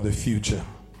for the future.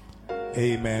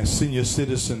 Amen. Senior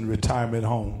citizen retirement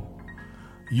home,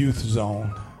 youth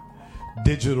zone,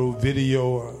 digital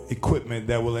video equipment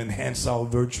that will enhance our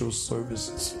virtual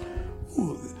services,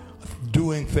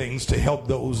 doing things to help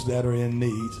those that are in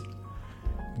need.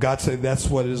 God said that's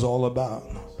what it's all about.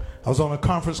 I was on a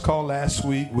conference call last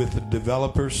week with the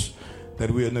developers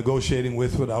that we are negotiating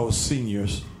with our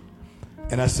seniors.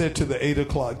 And I said to the 8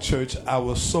 o'clock church, I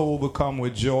was so overcome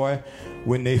with joy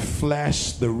when they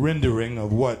flashed the rendering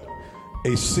of what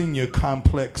a senior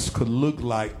complex could look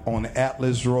like on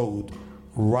Atlas Road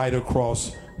right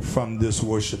across from this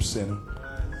worship center.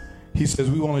 He says,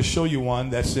 we want to show you one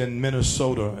that's in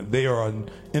Minnesota. They are an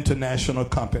international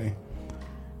company.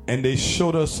 And they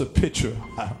showed us a picture.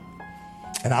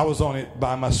 And I was on it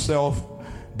by myself.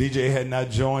 DJ had not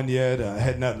joined yet.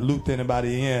 Had not looped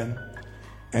anybody in.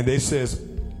 And they says,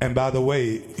 and by the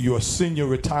way, your senior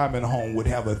retirement home would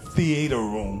have a theater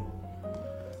room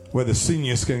where the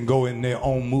seniors can go in their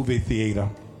own movie theater.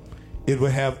 It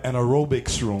would have an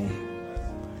aerobics room.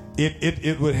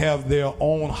 It would have their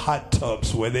own hot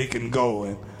tubs where they can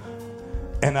go.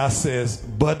 And I says,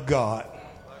 but God,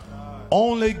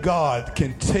 only God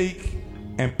can take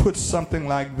and put something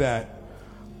like that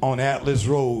on Atlas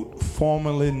Road,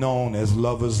 formerly known as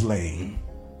Lover's Lane.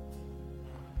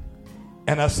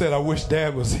 And I said, I wish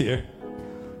Dad was here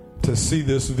to see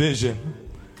this vision.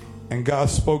 And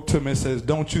God spoke to me and says,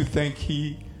 don't you think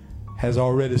he has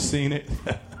already seen it?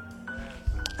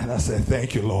 And I said,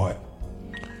 thank you, Lord.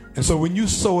 And so when you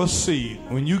sow a seed,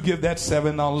 when you give that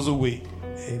 $7 a week,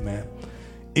 amen,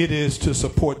 it is to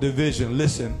support the vision.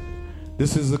 Listen,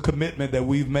 this is a commitment that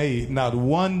we've made. Not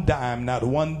one dime, not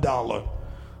 $1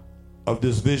 of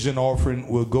this vision offering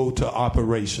will go to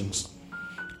operations.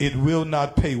 It will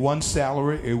not pay one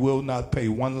salary. It will not pay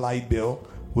one light bill.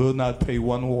 Will not pay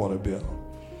one water bill.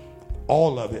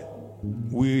 All of it,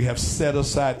 we have set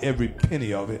aside every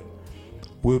penny of it,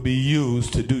 will be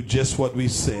used to do just what we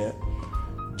said.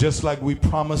 Just like we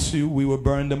promised you we would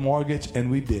burn the mortgage,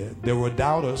 and we did. There were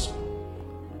doubters,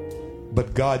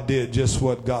 but God did just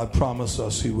what God promised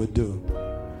us he would do.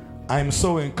 I am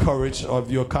so encouraged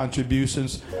of your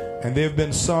contributions, and there have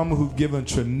been some who've given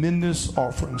tremendous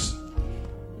offerings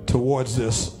towards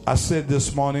this. I said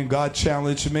this morning, God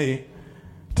challenged me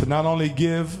to not only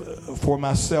give for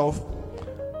myself,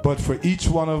 but for each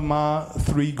one of my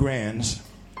 3 grands.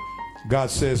 God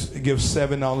says give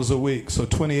 $7 a week. So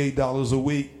 $28 a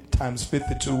week times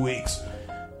 52 weeks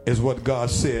is what God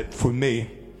said for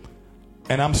me.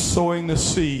 And I'm sowing the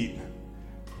seed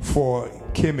for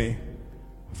Kimmy,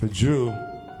 for Drew,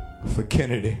 for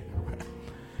Kennedy.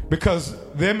 Because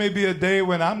there may be a day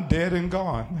when I'm dead and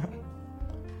gone.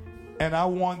 And I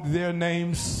want their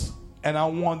names, and I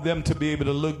want them to be able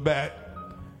to look back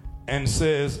and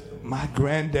says, my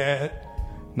granddad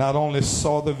not only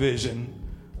saw the vision,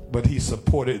 but he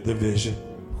supported the vision.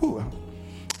 Ooh.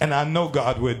 And I know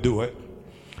God will do it.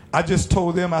 I just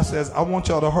told them, I says, I want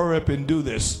y'all to hurry up and do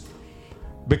this,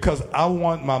 because I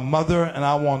want my mother and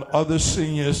I want other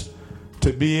seniors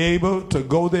to be able to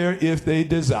go there if they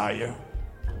desire,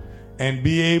 and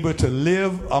be able to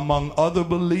live among other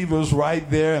believers right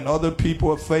there and other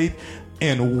people of faith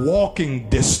in walking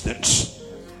distance,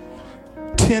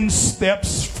 10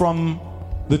 steps from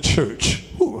the church.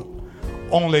 Ooh.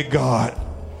 Only God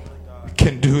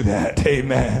can do that.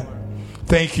 Amen.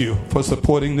 Thank you for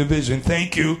supporting the vision.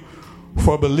 Thank you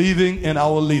for believing in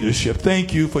our leadership.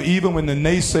 Thank you for, even when the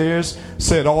naysayers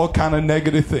said all kind of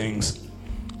negative things,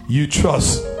 you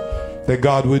trust that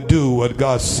God would do what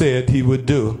God said he would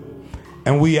do.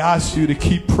 And we ask you to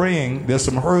keep praying. There's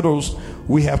some hurdles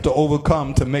we have to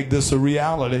overcome to make this a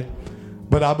reality.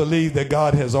 But I believe that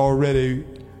God has already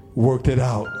worked it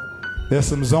out. There's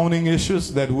some zoning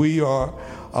issues that we are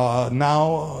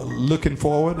now looking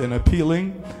forward and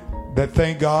appealing, that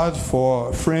thank God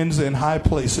for friends in high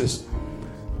places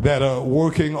that are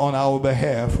working on our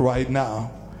behalf right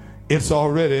now. It's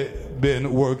already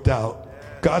been worked out.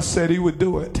 God said he would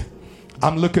do it.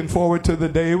 I'm looking forward to the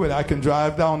day when I can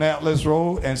drive down Atlas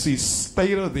Road and see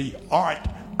state-of-the-art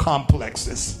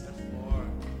complexes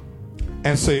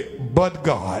and say, but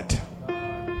God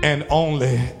and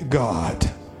only God.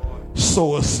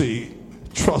 Sow a seed,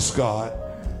 trust God,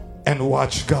 and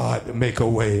watch God make a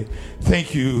way.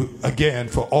 Thank you again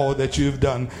for all that you've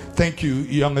done. Thank you,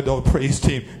 young adult praise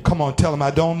team. Come on, tell them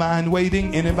I don't mind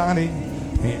waiting. Anybody?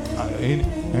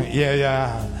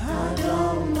 Yeah. I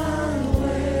don't mind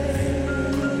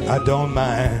waiting. I don't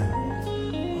mind.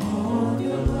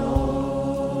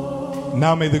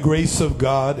 Now may the grace of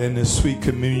God and the sweet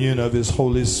communion of his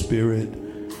Holy Spirit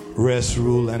rest,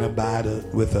 rule, and abide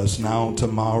with us now,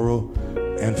 tomorrow,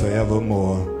 and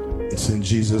forevermore. It's in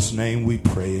Jesus' name we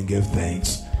pray and give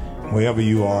thanks. Wherever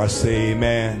you are, say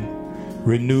amen.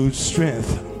 Renewed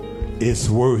strength is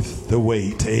worth the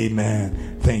wait.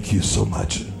 Amen. Thank you so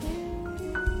much.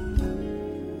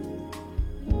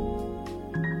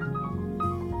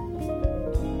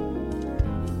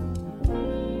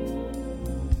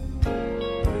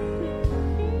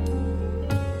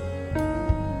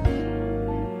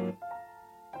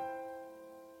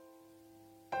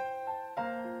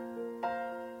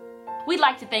 We'd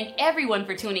like to thank everyone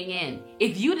for tuning in.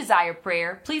 If you desire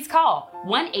prayer, please call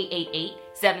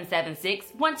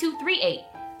 1-888-776-1238.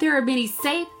 There are many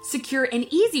safe, secure, and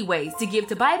easy ways to give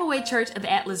to Bible Way Church of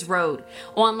Atlas Road.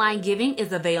 Online giving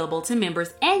is available to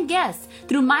members and guests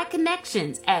through My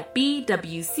Connections at bwcar.org.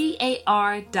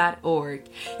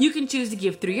 You can choose to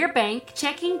give through your bank,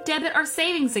 checking, debit, or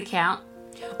savings account,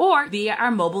 or via our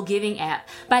mobile giving app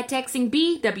by texting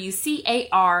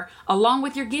BWCAR along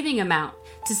with your giving amount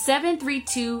to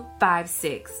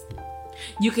 73256.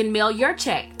 You can mail your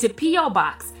check to P.O.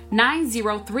 Box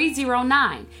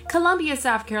 90309, Columbia,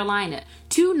 South Carolina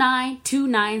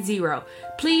 29290.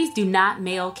 Please do not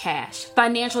mail cash.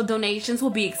 Financial donations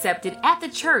will be accepted at the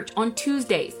church on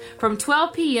Tuesdays from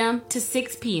 12 p.m. to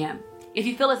 6 p.m. If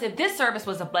you feel as if this service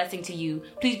was a blessing to you,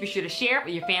 please be sure to share it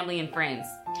with your family and friends.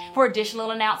 For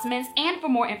additional announcements and for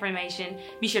more information,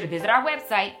 be sure to visit our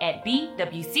website at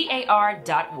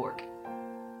bwcar.org.